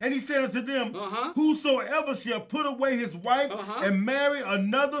 And he said unto them, whosoever shall put away his wife and marry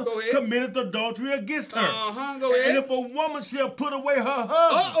another committeth adultery against her. Go ahead. And if a woman shall put away her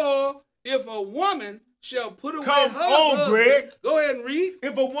husband. If a woman shall put away Come her on, husband. Greg. Go ahead and read.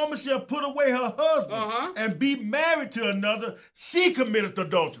 If a woman shall put away her husband and be married to another, she committeth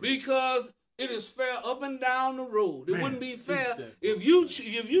adultery. Because it is fair up and down the road. It Man, wouldn't be fair that if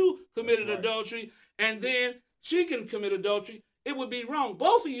you committed adultery and then she can commit adultery. It would be wrong.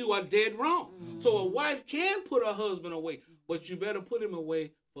 Both of you are dead wrong. So a wife can put her husband away, but you better put him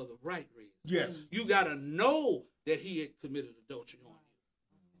away for the right reason. Yes. You got to know that he had committed adultery on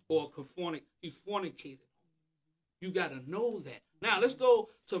you or he fornicated. You got to know that. Now, let's go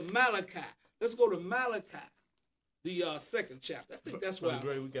to Malachi. Let's go to Malachi, the second chapter. I think that's why. Brother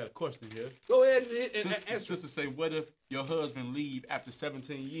Gray, we got a question here. Go ahead and answer. Sister say, what if your husband leave after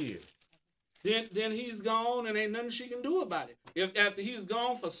 17 years? Then he's gone and ain't nothing she can do about it. If after he's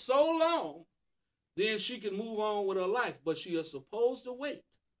gone for so long, then she can move on with her life. But she is supposed to wait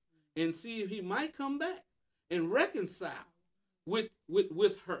and see if he might come back and reconcile with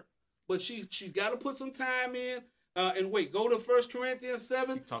her. But she got to put some time in and wait. Go to 1 Corinthians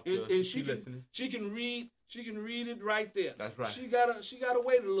 7 Talk to her. and She listening. she can read it right there. That's right. She gotta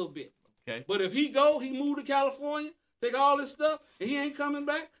wait a little bit. Okay. But if he moved to California, take all this stuff, and he ain't coming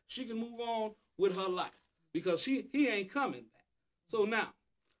back, she can move on with her life because he ain't coming back. So now,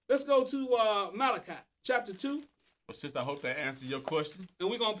 let's go to Malachi chapter 2, Well, sister, I hope that answers your question. and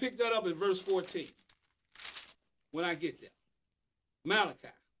we're going to pick that up at verse 14 when I get there. Malachi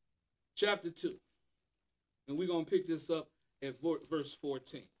chapter 2, and we're going to pick this up at verse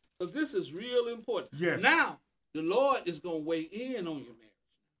 14 because this is real important. Yes. Now, the Lord is going to weigh in on your marriage.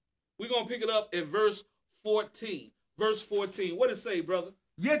 We're going to pick it up at verse 14. Verse 14. What does it say, brother?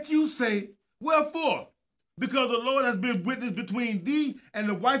 Yet you say, wherefore? Because the Lord has been witness between thee and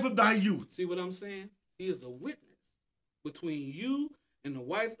the wife of thy youth. See what I'm saying? He is a witness between you and the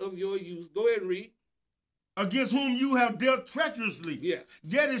wife of your youth. Go ahead and read. Against whom you have dealt treacherously. Yes.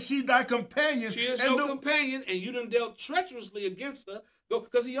 Yet is she thy companion. She is and your companion, and you done dealt treacherously against her.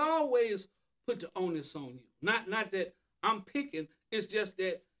 Because he always put the onus on you. Not that I'm picking. It's just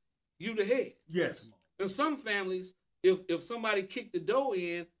that you the head. Yes. In some families, if somebody kicked the door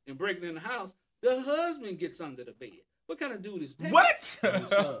in and break it in the house, the husband gets under the bed. What kind of dude is that? What?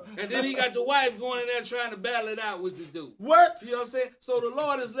 And then he got the wife going in there trying to battle it out with the dude. What? You know what I'm saying? So the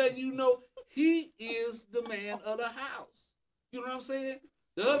Lord is letting you know he is the man of the house. You know what I'm saying?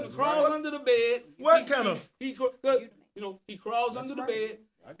 The husband crawls under the bed. What kind of- He crawls under the bed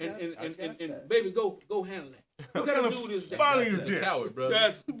and baby, go handle that. What kind of dude is that? Folly is A there. coward, brother.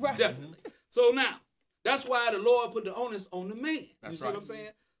 That's definitely. So now, that's why the Lord put the onus on the man. That's You see right. what I'm saying?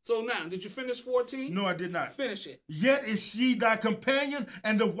 So now, did you finish 14? No, I did not. Finish it. Yet is she thy companion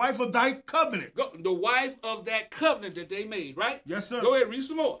and the wife of thy covenant. Go, the wife of that covenant that they made, right? Yes, sir. Go ahead, read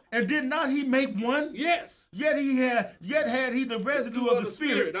some more. And did not he make one? Yes. Yet had he the residue of the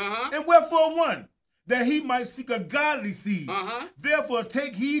spirit. Uh-huh. And wherefore one? That he might seek a godly seed. Uh-huh. Therefore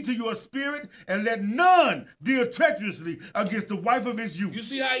take heed to your spirit, and let none deal treacherously against the wife of his youth. You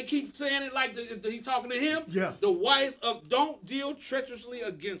see how he keeps saying it like he talking to him? Yeah. The wife of, don't deal treacherously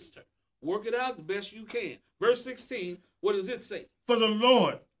against her. Work it out the best you can. Verse 16, what does it say? For the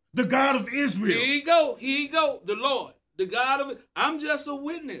Lord, the God of Israel. Here you go. The Lord, the God of, I'm just a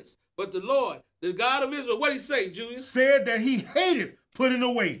witness. But the Lord, the God of Israel, what did he say, Julius? Said that he hated putting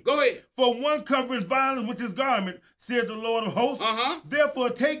away. Go ahead. For one covereth violence with his garment, said the Lord of hosts. Uh-huh. Therefore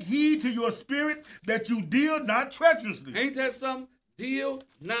take heed to your spirit, that you deal not treacherously. Ain't that something? Deal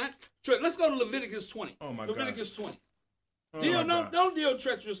not Let's go to Leviticus 20. Oh, my Leviticus 20. Oh, my God. Don't deal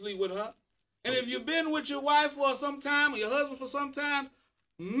treacherously with her. And if you've been with your wife for some time or your husband for some time,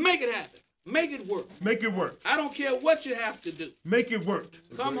 make it happen. Make it work. Make it work. I don't care what you have to do. Make it work.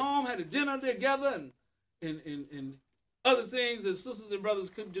 Come home, had a dinner together, and other things that sisters and brothers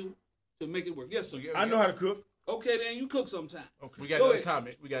could do to make it work. Yes, sir. I know how to cook. Okay, then you cook sometime. We got Go another ahead.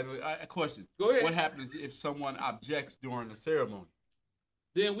 comment. We got a question. Go ahead. What happens if someone objects during the ceremony?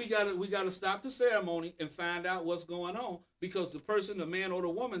 Then we gotta stop the ceremony and find out what's going on, because the person, the man or the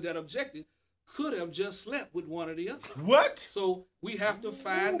woman that objected, could have just slept with one or the other. What? So we have to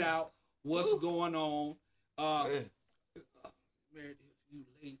find out what's going on. Married if you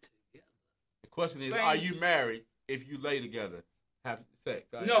lay together. The question is, Same- are you married if you lay together, have sex?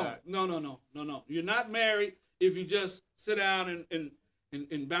 No. You're not married if you just sit down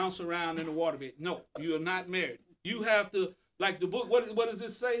and bounce around in the waterbed. No, you are not married. You have to, like the book, what does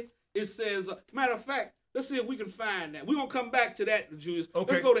it say? It says, matter of fact, let's see if we can find that. We're going to come back to that, Julius.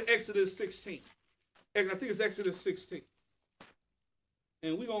 Okay. Let's go to Exodus 16. I think it's Exodus 16.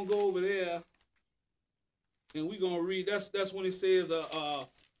 And we're going to go over there, and we're going to read. That's when it says,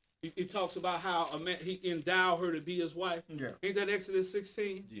 he talks about how a man, he endowed her to be his wife. Yeah. Ain't that Exodus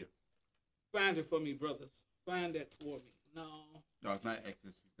 16? Yeah. Find it for me, brothers. Find that for me. No. No, it's not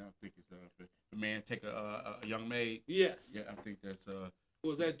Exodus. I think it's the man take a young maid. Yes. Yeah, I think that's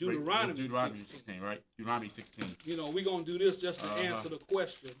Was that that's Deuteronomy 16? 16, right? Deuteronomy 16. You know, we're going to do this just to answer the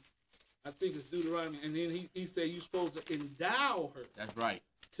question. I think it's Deuteronomy. And then he said you're supposed to endow her That's right.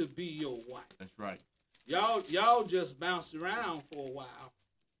 to be your wife. That's right. Y'all just bounced around for a while.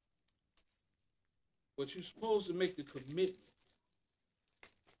 But you're supposed to make the commitment.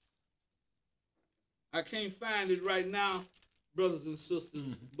 I can't find it right now, brothers and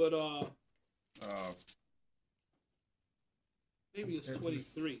sisters, but maybe it's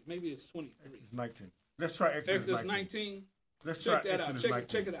 23. Maybe it's 23. It's 19. Let's try Exodus, Exodus 19. 19. Let's Check try that out. Exodus 19.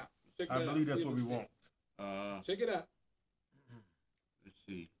 Check it out. Check I that out. believe that's See what we it's want. Check it out. Let's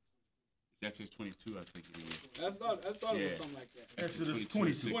see. It's Exodus 22, I think it is. I thought it Yeah. was something like that. Exodus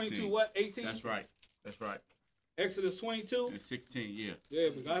 22. 22 what? 18? That's right. That's right. Exodus 22? And 16, yeah. Yeah,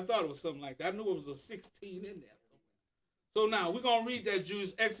 because I thought it was something like that. I knew it was a 16 in there. So now we're going to read that,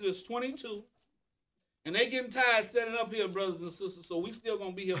 Jews, Exodus 22. And they getting tired standing up here, brothers and sisters, so we still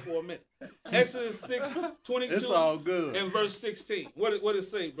going to be here for a minute. Exodus 22 It's all good. and verse 16. What it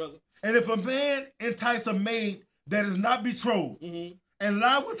say, brother? And if a man entice a maid that is not betrothed and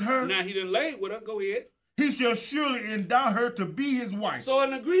lie with her, Now he didn't lay with her. Go ahead. he shall surely endow her to be his wife. So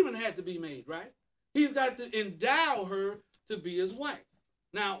an agreement had to be made, right? He's got to endow her to be his wife.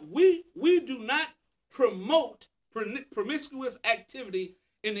 Now, we do not promote promiscuous activity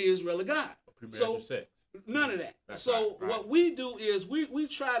in the Israel of God. So sex. none of that. That's So right. what we do is we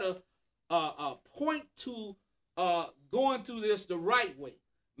try to point to going through this the right way,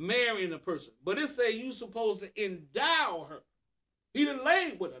 marrying a person. But it say you supposed to endow her. He didn't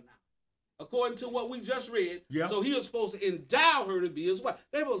lay with her now, according to what we just read. Yeah. So he was supposed to endow her to be his wife.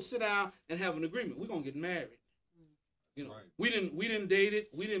 They both sit down and have an agreement. We're gonna get married. You know, right. we didn't date it.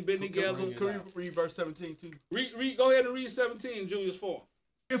 We didn't been together. bring it Can we read verse 17 too? Go ahead and read 17, Julius 4.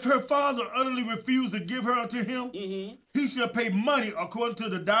 If her father utterly refuse to give her unto him, he shall pay money according to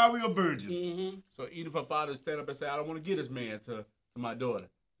the dowry of virgins. So even if her father stand up and say, I don't want to get this man to my daughter,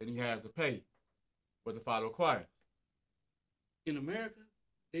 then he has to pay what the father requires. In America,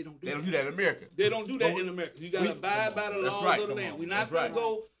 they don't do They that. don't do that in America. They don't do that in America. You got to abide by the That's laws right, of the come land. on. We're not That's going to right.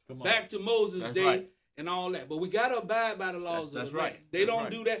 go Come on. back to Moses' That's day right. and all that. But we got to abide by the laws That's of the right. land. They That's don't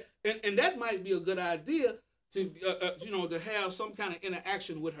right. do that. And that might be a good idea to, to have some kind of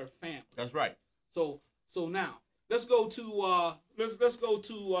interaction with her family. That's right. So now, let's go to let's go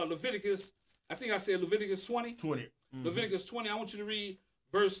to Leviticus. I think I said Leviticus 20. 20. Leviticus 20. I want you to read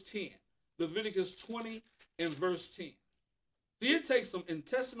verse 10. Leviticus 20 and verse 10. See, it takes some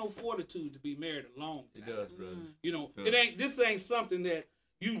intestinal fortitude to be married a long time. It does, brother. You know, Yeah. this ain't something that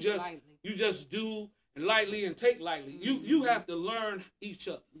you Take just lightly. you just do lightly and take lightly. You have to learn each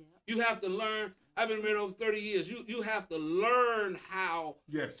other. You have to learn. I've been married over 30 years. You have to learn how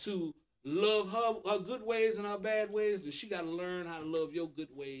Yes. to love her good ways and her bad ways, and she got to learn how to love your good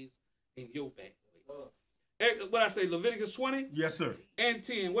ways and your bad ways. What I say, Leviticus 20 Yes, sir. and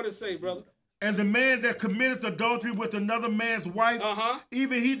 10. What it say, brother? And the man that committeth adultery with another man's wife,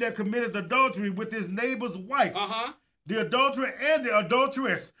 even he that committeth adultery with his neighbor's wife, the adulterer and the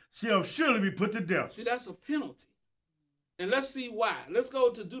adulteress shall surely be put to death. See, that's a penalty. And let's see why. Let's go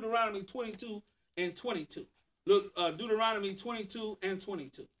to Deuteronomy 22 and 22. Look, Deuteronomy 22 and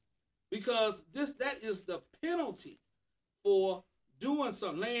 22. Because that is the penalty for doing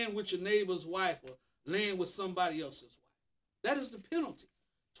something, laying with your neighbor's wife or laying with somebody else's wife. That is the penalty.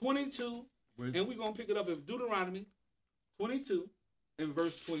 22, and we're going to pick it up in Deuteronomy 22 and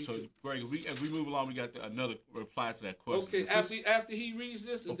verse 22. So, Greg, as we move along, we got another reply to that question. Okay, Is this- after he reads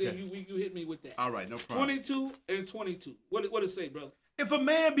this, and then Okay. you hit me with that. All right, no problem. 22 and 22. What it say, brother? If a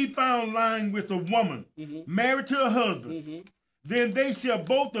man be found lying with a woman married to a husband, then they shall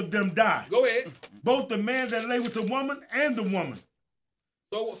both of them die. Go ahead. Both the man that lay with the woman and the woman.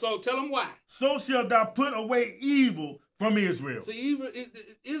 So tell them why. So shall thou put away evil from Israel. See,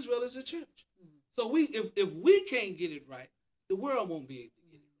 Israel is a church. So if we can't get it right, the world won't be able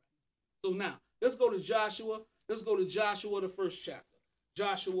to get it right. So now, let's go to Joshua. Let's go to Joshua, the first chapter.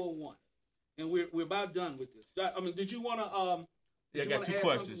 Joshua 1. And we're about done with this. Did you want to Yeah, I got two add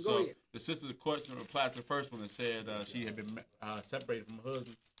questions. something? Go So ahead. the sister's question replied to the first one and said she had been separated from her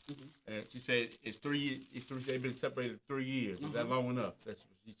husband. And she said it's 3 years. They've been separated 3 years. Is that long enough? That's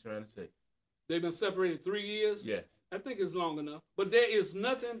what she's trying to say. They've been separated 3 years? Yes. I think it's long enough. But there is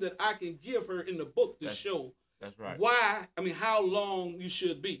nothing that I can give her in the book to show That's right. how long you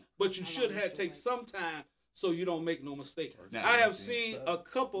should be. But you should have take some time so you don't make no mistake. Now, I have seen a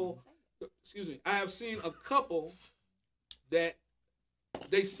couple, I have seen a couple that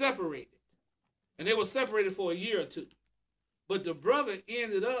they separated. And they were separated for a year or two. But the brother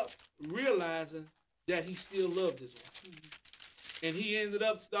ended up realizing that he still loved his wife. And he ended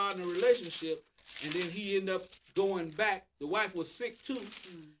up starting a relationship, and then he ended up going back. The wife was sick too,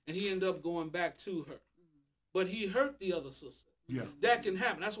 and he ended up going back to her. But he hurt the other sister. Yeah. That can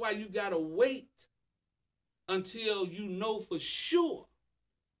happen. That's why you got to wait until you know for sure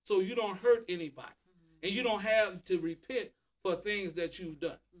so you don't hurt anybody. And you don't have to repent for things that you've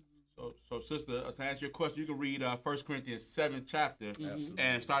done. So sister, to answer your question, you can read 1 Corinthians 7th chapter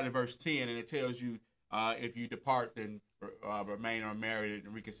and start at verse 10, and it tells you if you depart, then remain unmarried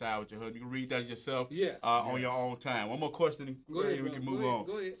and reconcile with your husband. You can read that yourself on your own time. One more question, Go ahead, we brother. can move Go ahead, on.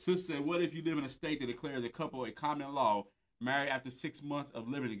 go ahead. Sister, what if you live in a state that declares a couple a common law, married after 6 months of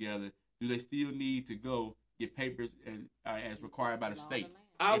living together? Do they still need to go get papers and as required by the state?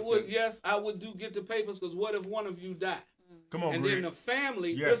 I would do get the papers, because what if one of you died? Come on, And Greg. then the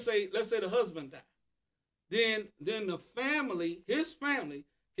family, Yes. let's say the husband died. Then the family, his family,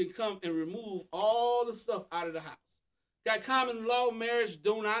 can come and remove all the stuff out of the house. Got common law marriage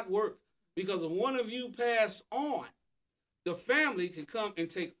do not work, because if one of you pass on, the family can come and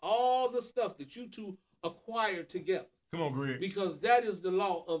take all the stuff that you two acquired together, Come on, Greg. because that is the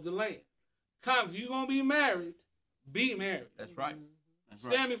law of the land. If you're gonna be married, be married. That's right. That's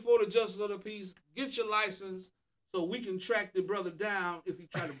right. Stand before the justice of the peace. Get your license so we can track the brother down if he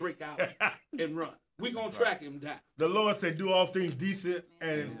try to break out and run. We're going to track him down. The Lord said, do all things decent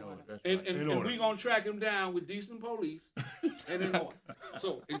and And order. we're going to track him down with decent police and in order.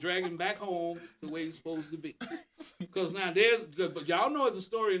 So, and drag him back home the way he's supposed to be. Because now but y'all know it's a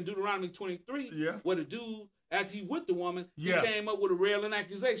story in Deuteronomy 23 where the dude, after he whipped the woman, he came up with a railing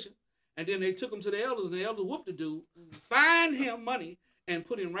accusation. And then they took him to the elders, and the elders whooped the dude, fined him money, and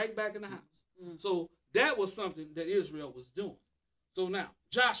put him right back in the house. So that was something that Israel was doing. So now,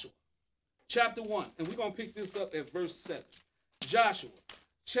 Joshua, chapter 1, and we're going to pick this up at verse 7. Joshua,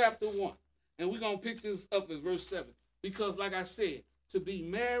 chapter 1, and we're going to pick this up at verse 7. Because like I said, to be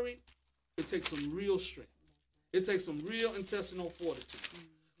married, it takes some real strength. It takes some real intestinal fortitude.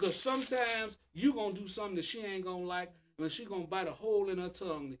 Because sometimes you're going to do something that she ain't going to like, and she's going to bite a hole in her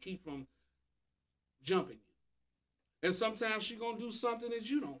tongue to keep from jumping you. And sometimes she's going to do something that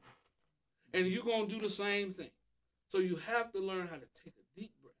you don't. And you're going to do the same thing. So you have to learn how to take a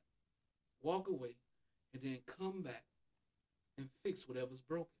deep breath, walk away, and then come back and fix whatever's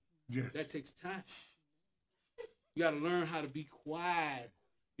broken. yes. That takes time. You got to learn how to be quiet.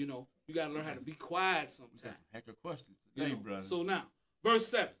 You know, you got to learn how to be quiet That's sometimes. some heck of questions You today, know? brother. So now, verse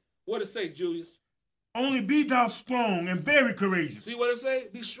 7. What it say, Julius? Only be thou strong and very courageous, See what it say?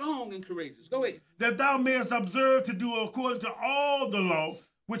 Be strong and courageous. Go ahead. that thou mayest observe to do according to all the law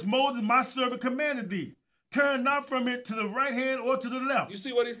which Moses my servant commanded thee. Turn not from it to the right hand or to the left, You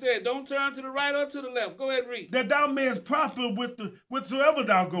see what he said? Don't turn to the right or to the left. Go ahead and read. that thou mayest prosper whithersoever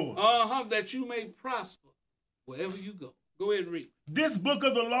thou goest. That you may prosper wherever you go. Go ahead and read. This book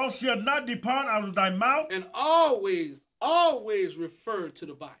of the law shall not depart out of thy mouth, And always refer to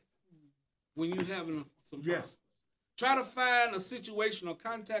the Bible when you're having some problems. Yes. Try to find a situation or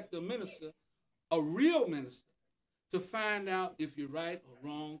contact a minister, a real minister, to find out if you're right or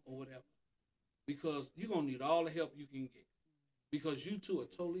wrong or whatever. Because you're going to need all the help you can get. Because you two are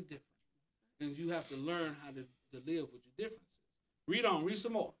totally different. And you have to learn how to live with your differences. Read on. Read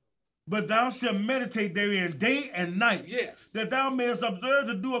some more. but thou shalt meditate therein day and night, Yes. that thou mayest observe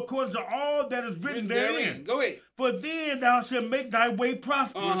to do according to all that is written therein. Go ahead. For then thou shalt make thy way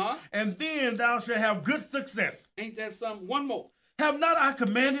prosperous, and then thou shalt have good success. Ain't that something? One more. Have not I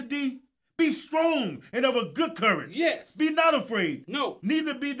commanded thee? Be strong and of a good courage. Yes. Be not afraid, No.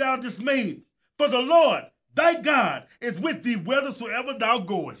 neither be thou dismayed. For the Lord thy God is with thee whithersoever thou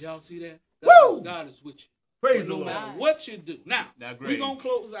goest. Y'all see that? Woo! God is with you. Praise the No Lord. matter what you do. Now Now, we're Greg, going to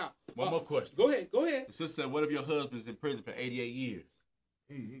close out. one more question. Go ahead. The sister said, what if your husband's in prison for 88 years?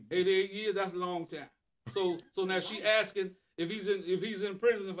 88 years, that's a long time. So now she asking if he's in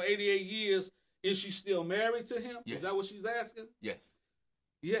prison for 88 years, is she still married to him? Yes. Is that what she's asking? Yes.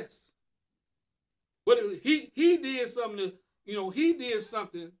 Yes. But he did something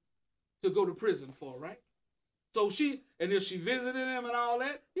to go to prison for, right? So if she visited him and all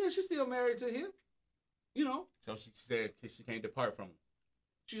that, yeah, she's still married to him. You know, So she said she can't depart from him.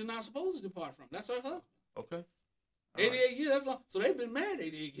 she's not supposed to depart from him. That's her husband. Okay. All 88 right. years, that's long. So they've been married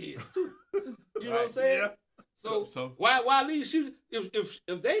 88 years too. You know what I'm Right. saying? Yeah. So- Why leave?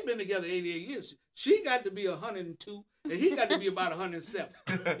 If they've been together 88 years, she got to be 102 and he got to be about 107.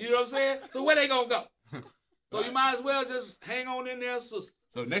 You know what I'm saying? So where they gonna go? So you might as well just hang on in there, sister.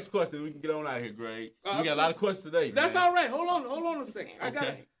 So next question, we can get on out of here, Greg. Uh, We got a lot of questions today, That's man. all right. Hold on a second. I got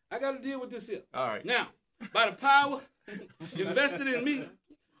Okay. I got to deal with this here. All right. Now, by the power invested in me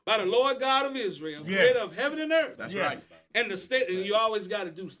by the Lord God of Israel, Yes. creator of heaven and earth, That's Yes. right. and the state, and you always got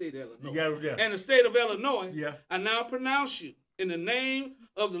to do state of Illinois. You gotta, yeah. And the state of Illinois, Yeah. I now pronounce you in the name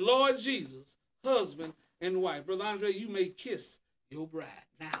of the Lord Jesus, husband and wife. Brother Andre, you may kiss your bride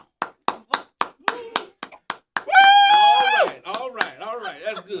now. All right.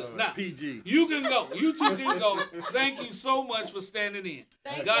 That's good. Now, PG. you can go. You two can go. Thank you so much for standing in.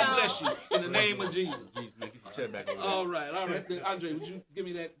 Thank God y'all. bless you in the name of Jesus. Jeez, man, get the chair back over there. All right. Andre, would you give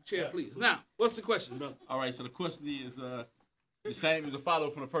me that chair, please? Now, what's the question, brother? All right, so the question is the same as a follow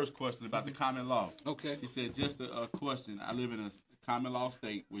from the first question about the common law. Okay. She said, just a question. I live in a common law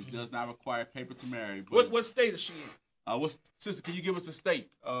state which does not require paper to marry. But, What state is she in? Sister, can you give us a state?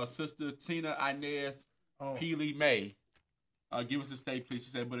 Sister Tina Inez Peely May. Give us a state, please. She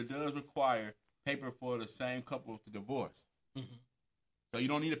said, but it does require paper for the same couple to divorce. So you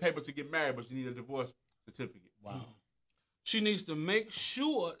don't need a paper to get married, but you need a divorce certificate. Wow. She needs to make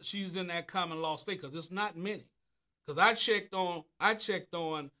sure she's in that common law state because it's not many. Because I checked on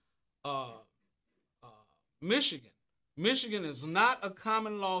Michigan. Michigan is not a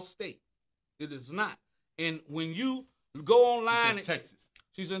common law state. It is not. And when you go online, It says Texas.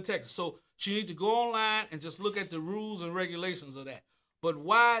 she's in Texas, so she needs to go online and just look at the rules and regulations of that. But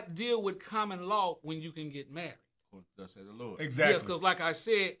why deal with common law when you can get married? Thus says the Lord. Exactly. Yes, because like I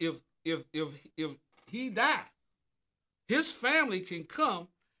said, if he died, his family can come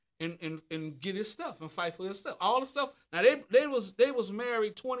and get his stuff and fight for his stuff. All the stuff. Now they was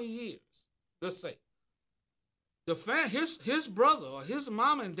married 20 years. Let's say. His brother or his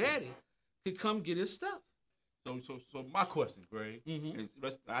mom and daddy could come get his stuff. So my question, Greg,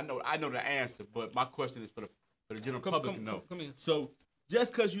 is, I know the answer, but my question is for the general public to know. Come in. So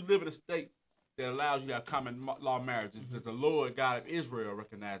just because you live in a state that allows you to have common law marriage, does the Lord God of Israel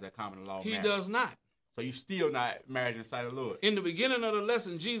recognize that common law He marriage? does not. So you still not married in the sight of the Lord? In the beginning of the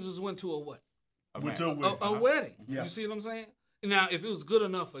lesson, Jesus went to a what? Went to a wedding. A wedding. Yeah. You see what I'm saying? Now, if it was good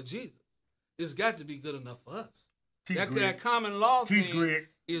enough for Jesus, it's got to be good enough for us. Teach That Greg. common law Teach thing Greg.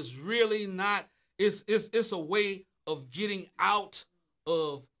 is really not. It's a way of getting out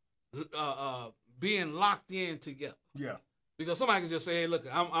of being locked in together. Yeah. Because somebody can just say, "Hey, look,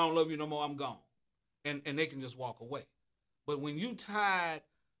 I don't love you no more. I'm gone," and they can just walk away. But when you tied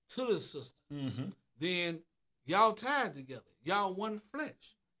to the sister, then y'all tied together. Y'all one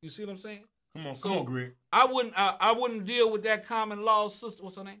flesh. You see what I'm saying? Come on, So- Greg. I wouldn't deal with that common law sister.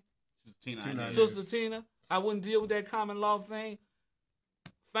 What's her name? Sister Tina Tina Inez. Inez. Sister Tina. I wouldn't deal with that common law thing.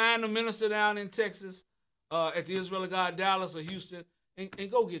 Find a minister down in Texas, at the Israel of God, Dallas or Houston, and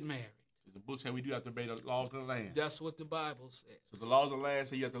go get married. The book said we do have to obey the laws of the land. That's what the Bible says. So the laws of the land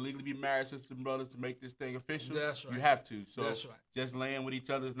say you have to legally be married, sisters and brothers, to make this thing official. That's right. You have to. So That's right. just laying with each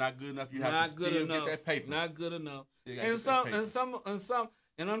other is not good enough. You have Not to good still enough. get that paper. Not good enough. Still gotta And get that some paper.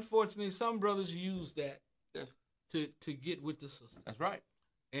 and unfortunately some brothers use that That's, to get with the sister. that's right.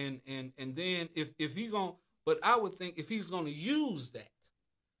 And then if he going but I would think if he's gonna use that,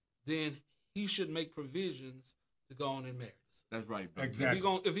 then he should make provisions to go on and marry the sister. That's right, brother.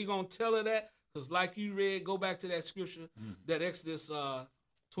 Exactly. If he gonna tell her that, because like you read, go back to that scripture, that Exodus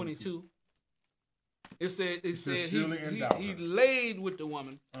 22. It said surely endow he her. laid with the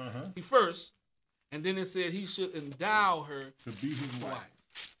woman he first, and then it said he should endow her To be his wife.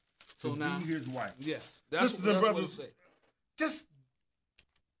 wife. So To now, be his wife. yes, that's Sisters and what it brothers, said. Just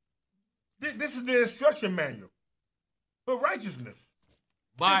this is the instruction manual for righteousness.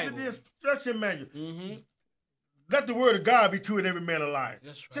 Bible. This is the instruction manual. Mm-hmm. Let the word of God be true in every man alive.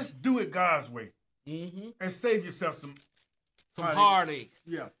 That's right. Just do it God's way Mm-hmm. and save yourself some Heartache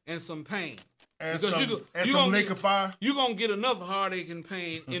Yeah. and some pain. And Because some, you go- and you some gonna lake get- of fire. You're gonna get enough heartache and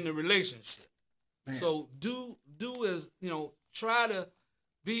pain in the relationship. Man. So do as try to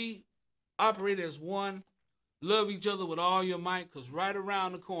operate as one, love each other with all your might, because right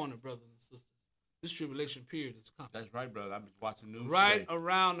around the corner, brothers and sisters, this tribulation period is coming. That's right, brother. I'm just watching news Right today.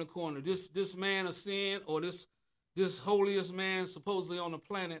 around the corner. This man of sin, or this holiest man supposedly on the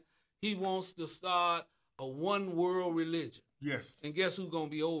planet, he wants to start a one world religion. Yes. And guess who's gonna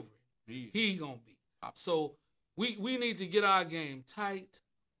be over it? He gonna be. Ah. So we need to get our game tight.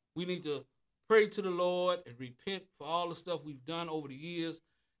 We need to pray to the Lord and repent for all the stuff we've done over the years,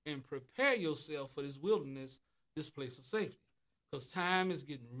 and prepare yourself for this wilderness, this place of safety. Because time is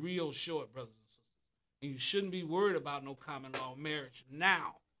getting real short, brothers and sisters. And you shouldn't be worried about no common law marriage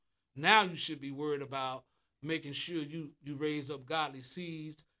now. Now you should be worried about making sure you raise up godly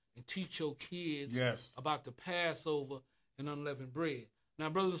seeds and teach your kids Yes. about the Passover and unleavened bread. Now,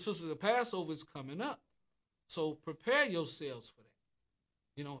 brothers and sisters, the Passover is coming up. So prepare yourselves for that.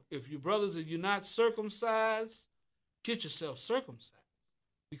 You know, if you brothers, if you're not circumcised, get yourself circumcised.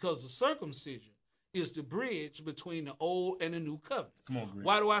 Because the circumcision is the bridge between the old and the new covenant. Come on, Greg.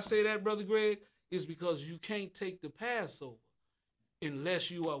 Why do I say that, Brother Greg? It's because you can't take the Passover unless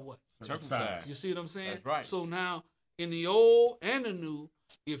you are what? Circumcised. You see what I'm saying? That's right. So now, in the old and the new,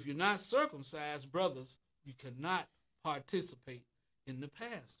 if you're not circumcised, brothers, you cannot participate in the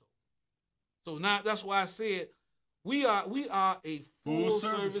Passover. So now that's why I said we are a full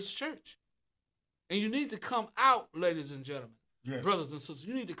service church. And you need to come out, ladies and gentlemen, Yes. brothers and sisters.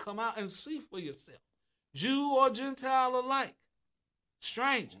 You need to come out and see for yourself. Jew or Gentile alike,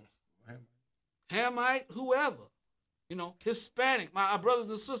 strangers, Hamite, whoever, you know, Hispanic, my brothers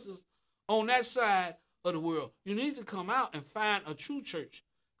and sisters on that side of the world. You need to come out and find a true church.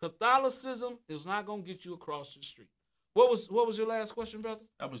 Catholicism is not going to get you across the street. What was your last question, brother?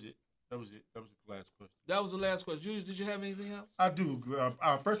 That was it. That was the last question. That was the last question. Julius, did you have anything else? I do.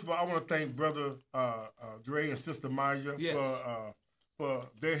 First of all, I want to thank Brother Dre and Sister Maya Yes. for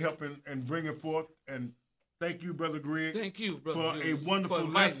their help in bringing forth. And thank you, Brother Greg, Thank you, brother. for a Julius, wonderful for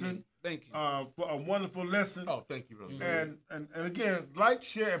inviting lesson. me. Thank you. For a wonderful lesson. Oh, thank you, brother. And again, like,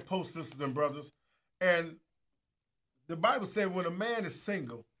 share, and post, sisters and brothers. And the Bible said when a man is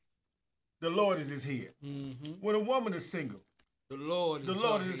single, the Lord is his head. Mm-hmm. When a woman is single, The Lord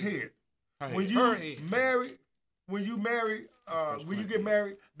is his head. Right. When Her you head. marry, when you get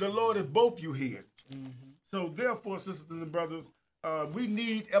married, the Lord is both you head. Mm-hmm. So therefore, sisters and brothers, we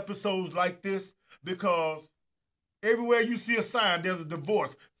need episodes like this because everywhere you see a sign, there's a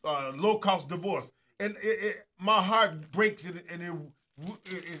divorce, low-cost divorce. And my heart breaks and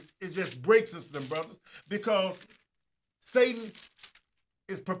it just breaks, sisters and brothers, because Satan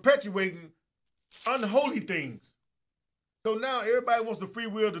is perpetuating unholy things. So now everybody wants the free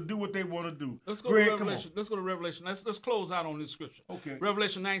will to do what they want to do. Let's go Greg, to come on. Revelation. Let's go to Revelation. Let's close out on this scripture. Okay.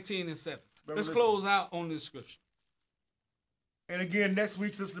 Revelation 19 and 7. Let's Revelation. close out on this scripture. And again, next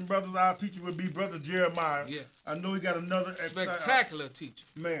week, sisters and brothers, our teacher will be Brother Jeremiah. Yes. I know he got another Spectacular teaching.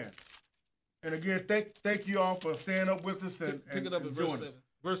 man. And again, thank you all for staying up with us and Pick it up at joining verse us. 7.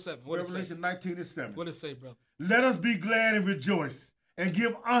 Verse 7. What does it say? Revelation 19 and 7. What does it say, brother? Let us be glad and rejoice and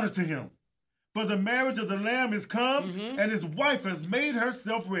give honor to him. For the marriage of the Lamb is come, and his wife has made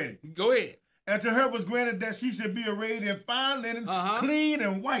herself ready. Go ahead. And to her was granted that she should be arrayed in fine linen, clean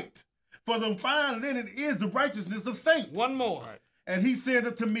and white. For the fine linen is the righteousness of saints. One more. And he said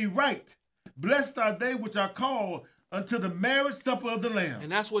unto me, Right, blessed are they which are called unto the marriage supper of the Lamb. And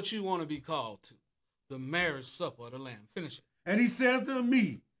that's what you want to be called to. The marriage supper of the Lamb. Finish it. And he said unto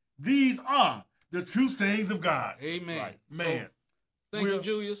me, These are the true sayings of God. Amen. Right. Man. Thank you,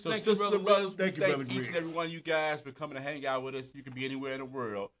 Julius. So, Thank you, sisters brother and brothers, Wells. Thank you, thank Brother each Greg. and every one of you guys for coming to hang out with us. You can be anywhere in the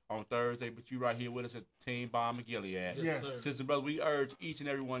world on Thursday, but you right here with us at Team Balm of Gilead. Yes. sir. Sisters and brothers, we urge each and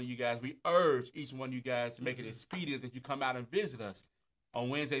every one of you guys, to make it expedient that you come out and visit us on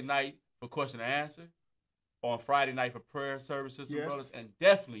Wednesday night for question and answer, on Friday night for prayer services, sisters and brothers, and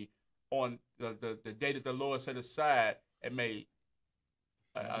definitely on the day that the Lord set aside and made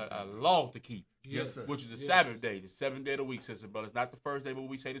a law to keep. Yes, sir. Which is the Sabbath day, the 7th day of the week, sisters and brothers. Not the first day, but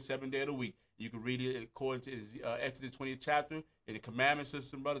we say the 7th day of the week. You can read it according to Exodus 20th chapter, and the commandments,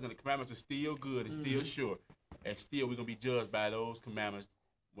 sisters and brothers, and the commandments are still good and still sure. And still, we're going to be judged by those commandments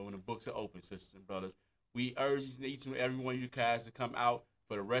when the books are open, sisters and brothers. We urge each and every one of you guys to come out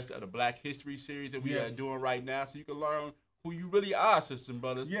for the rest of the Black History series that we are doing right now, so you can learn who you really are, sisters and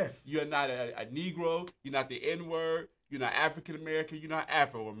brothers. Yes. You're not a Negro. You're not the N-word. You're not African American. You're not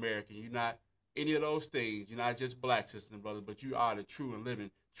Afro American. You're not any of those things. You're not just black, sisters and brothers, but you are the true and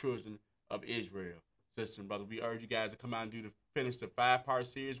living children of Israel, sisters and brothers. We urge you guys to come out and finish the 5-part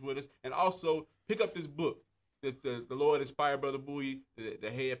series with us, and also pick up this book that the Lord inspired Brother Bowie, the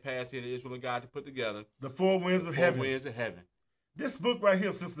head pastor of the Israel of God, to put together. The Four Winds of Heaven. Four Winds of Heaven. This book right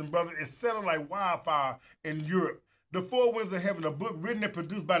here, sisters and brothers, is selling like wildfire in Europe. The Four Winds of Heaven, a book written and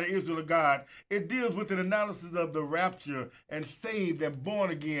produced by the Israel of God, it deals with an analysis of the rapture and saved and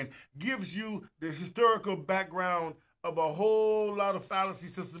born again, gives you the historical background of a whole lot of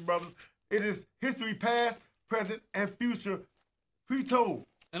fallacies, sisters and brothers. It is history past, present, and future pre-told.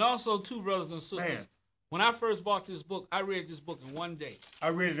 And also, too, brothers and sisters, Man. when I first bought this book, I read this book in one day. I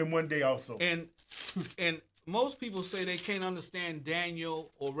read it in one day also. And most people say they can't understand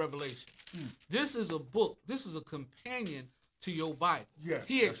Daniel or Revelation. This is a book. This is a companion to your Bible. Yes,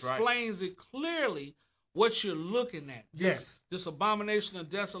 he that's right. explains it clearly what you're looking at. This abomination of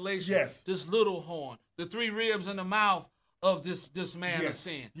desolation. Yes. This little horn. The 3 ribs in the mouth of this man of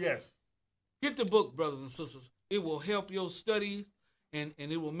sin. Yes. Get the book, brothers and sisters. It will help your studies, and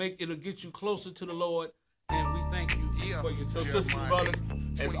it'll get you closer to the Lord. And we thank you for your So, time. sisters and brothers,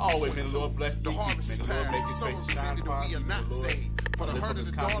 As always, may the Lord bless thee. May the Lord make his face shine upon you. May the Lord lift up his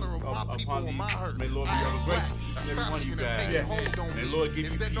countenance upon thee. May the Lord be ever gracious to each and every one of you guys. Yes. May the Lord give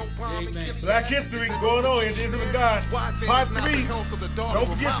you peace. Amen. Black history going on in the Israel of God. Part 3. Don't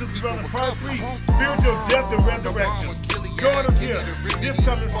forget, sister brother, part 3. Spiritual death and resurrection. Join us here this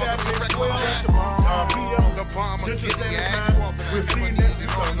coming Saturday at 12 p.m. Central Standard Time. We'll see you next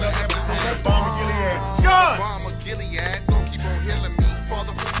week on another episode of Balm of Gilead. Sean! Balm of Gilead, don't keep on healing me.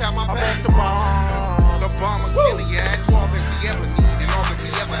 Father, please have my back. The Balm of Gilead, all that we ever need and all that we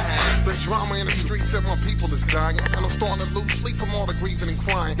ever had. The drama in the streets and my people is dying, and I'm starting to lose sleep from all the grieving and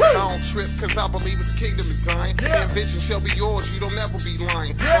crying. I don't trip cause I believe it's kingdom design. And vision shall be yours, you don't ever be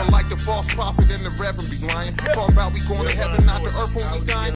lying. Unlike the false prophet and the reverend be lying. Talking about we going to heaven, not to earth when we die.